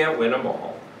 and you can't win them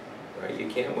all, right? You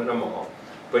can't win them all.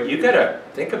 But you got to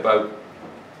think about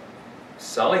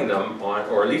selling them on,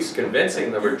 or at least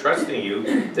convincing them or trusting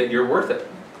you that you're worth it.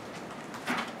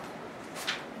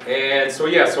 And so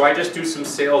yeah, so I just do some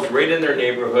sales right in their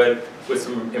neighborhood with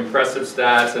some impressive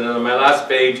stats, and then on my last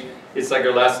page, it's like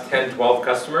our last 10, 12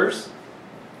 customers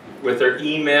with their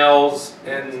emails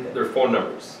and their phone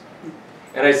numbers.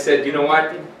 And I said, you know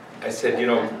what? I said, you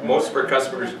know, most of our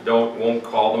customers won't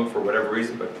call them for whatever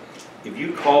reason, but if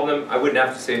you call them, I wouldn't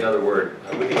have to say another word.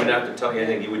 I wouldn't even have to tell you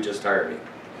anything, you would just hire me.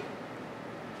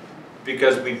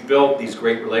 Because we've built these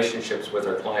great relationships with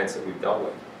our clients that we've dealt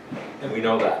with. And we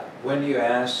know that. When do you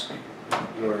ask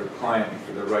your client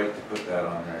for the right to put that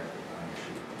on there?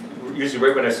 Usually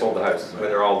right when I sold the house, when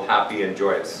they're all happy and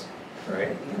joyous,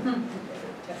 right?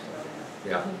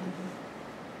 Yeah.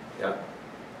 Yeah.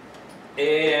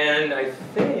 And I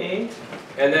think,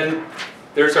 and then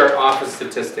there's our office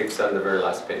statistics on the very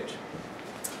last page.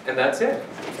 And that's it.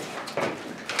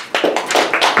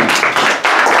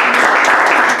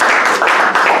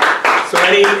 So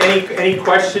any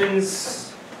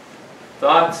questions,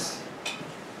 thoughts?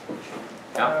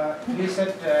 Yeah. You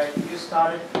said you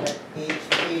started at age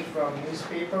 8 from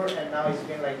newspaper, and now it's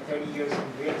been like 30 years in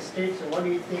real estate. So what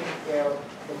do you think the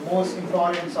most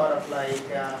important sort of like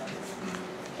to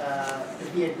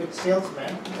be a good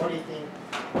salesman? What do you think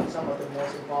some of the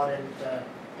most important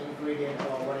ingredient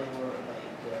or whatever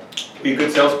like? Be a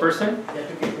good salesperson? Yeah,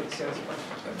 to be a good salesperson.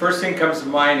 First thing comes to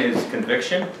mind is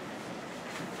conviction,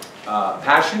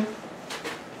 passion,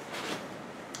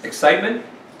 excitement,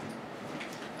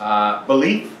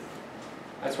 belief.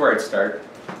 That's where I'd start.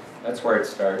 That's where I'd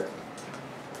start.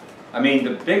 I mean,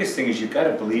 the biggest thing is you've got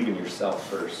to believe in yourself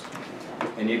first.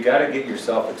 And you've got to get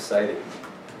yourself excited.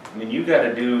 I mean, you've got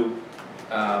to do,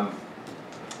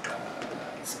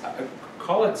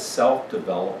 call it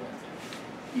self-development.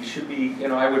 You should be, you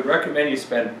know, I would recommend you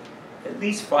spend at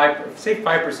least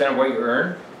 5% of what you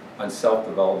earn on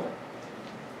self-development.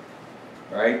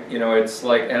 Right? You know, it's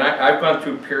like, and I've gone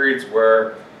through periods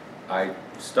where I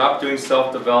stopped doing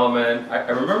self-development.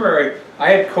 I remember I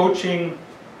had coaching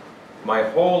my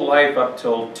whole life up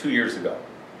till 2 years ago.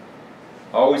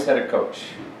 I always had a coach.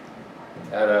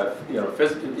 Had a,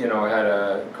 had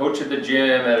a coach at the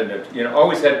gym,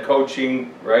 always had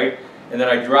coaching, right? And then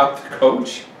I dropped the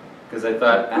coach because I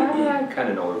thought, I kind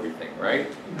of know everything, right?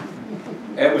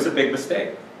 And it was a big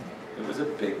mistake. It was a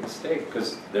big mistake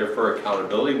because therefore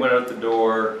accountability went out the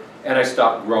door and I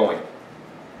stopped growing.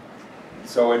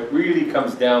 So it really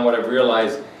comes down, what I've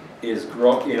realized is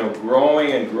growing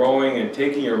and growing and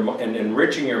taking and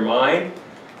enriching your mind.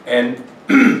 And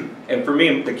and for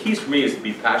me, the keys for me is to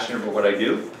be passionate about what I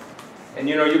do. And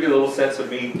you get a little sense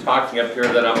of me talking up here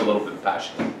that I'm a little bit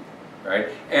passionate, right?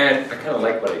 And I kind of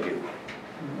like what I do.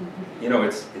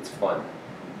 It's fun.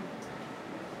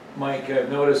 Mike, I've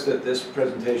noticed that this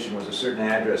presentation was a certain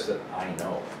address that I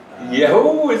know. Yeah,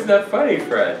 oh, isn't that funny,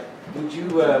 Fred? Would you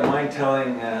mind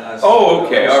telling us? Oh,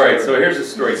 okay, all right, so here's the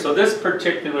story. So this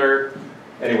particular,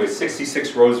 anyway,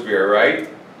 66 Rosevere, right?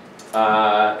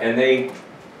 And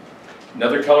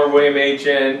another Keller Williams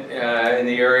agent in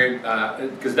the area,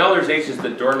 because now there's agents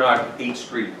that door knock 8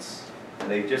 streets. And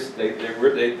they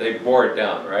bore it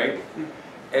down, right?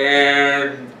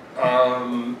 And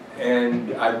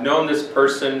I've known this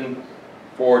person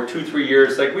for 2-3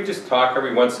 years. Like, we just talk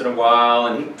every once in a while,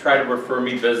 and he tried to refer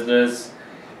me business.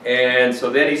 And so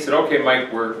then he said, okay,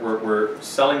 Mike, we're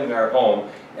selling our home.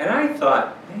 And I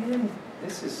thought, man,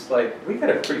 this is like, we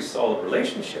got a pretty solid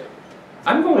relationship.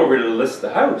 I'm going over to list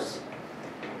the house.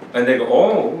 And they go,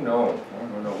 oh, no,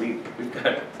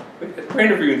 we're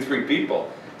interviewing 3 people.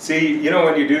 See,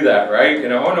 when you do that, right?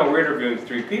 Oh no, we're interviewing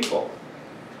 3 people.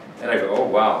 And I go, oh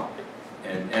wow.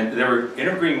 And they were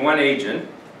interviewing one agent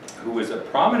who was a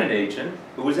prominent agent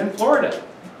who was in Florida.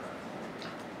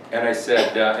 And I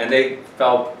said, and they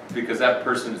felt, because that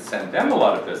person had sent them a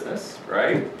lot of business,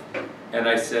 right? And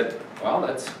I said, well,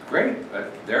 that's great,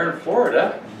 but they're in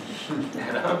Florida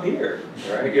and I'm here,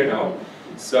 right, you know?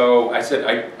 So I said,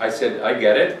 I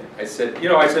get it. I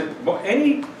said, well,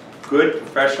 any good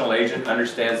professional agent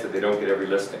understands that they don't get every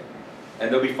listing.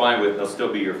 And they'll be fine with it, they'll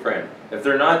still be your friend. If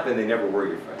they're not, then they never were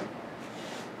your friend.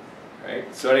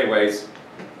 Right? So anyways,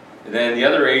 then the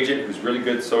other agent who's really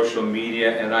good at social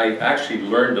media, and I actually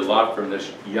learned a lot from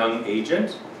this young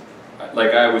agent.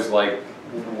 Like I was like,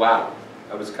 wow.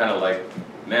 I was kind of like,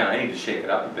 man, I need to shake it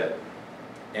up a bit.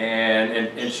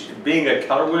 And she, being a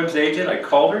Keller Williams agent, I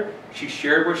called her. She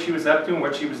shared what she was up to and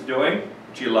what she was doing,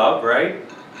 which you love, right?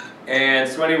 And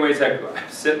so anyways, I'm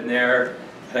sitting there,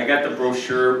 and I got the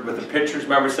brochure with the pictures.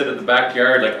 Remember, I said at the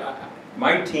backyard, like,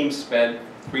 my team spent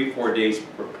 3-4 days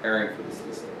preparing for this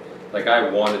listing. Like, I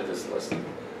wanted this listing.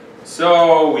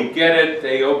 So we get it,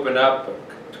 they open up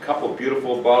a couple of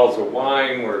beautiful bottles of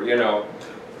wine, where, you know,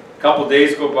 a couple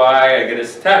days go by, I get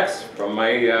this text from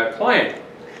my client.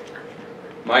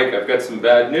 Mike, I've got some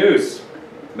bad news.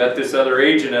 Met this other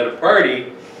agent at a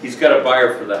party, he's got a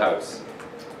buyer for the house.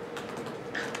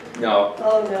 No,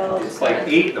 Oh, no. it's like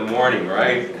 8 in the morning,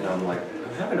 right? And I'm like,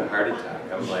 I'm having a heart attack.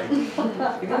 I'm like, you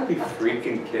gotta be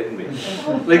freaking kidding me.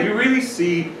 Like, you really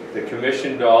see the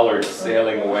commission dollars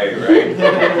sailing away, right?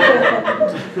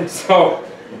 So,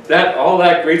 all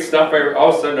that great stuff, all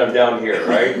of a sudden I'm down here,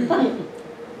 right?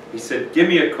 He said, give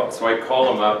me a call. So I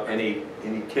call him up, and he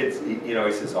says,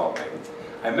 oh, man,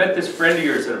 I met this friend of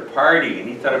yours at a party, and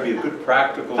he thought it'd be a good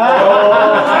practical joke.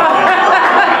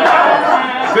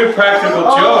 Good practical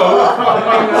joke.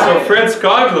 So Fred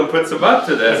Scoglin puts him up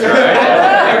to this, right?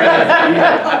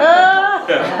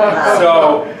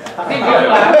 So, but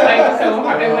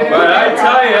I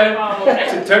tell you,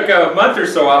 it took a month or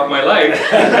so off my life.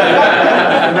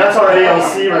 And that's our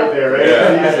ALC right there, right?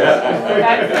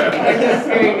 That's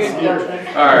very good job.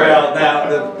 All right. Well, now,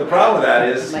 the problem with that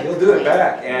is, he'll do it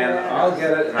back, and I'll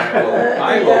get it, and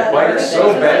I will bite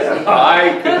so bad.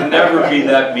 I could never be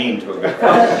that mean to a good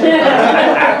person.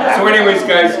 So anyways,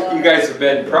 guys, you guys have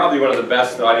been probably one of the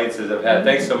best audiences I've had.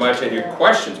 Thanks so much, and your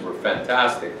questions were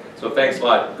fantastic. So thanks a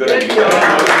lot. Good idea.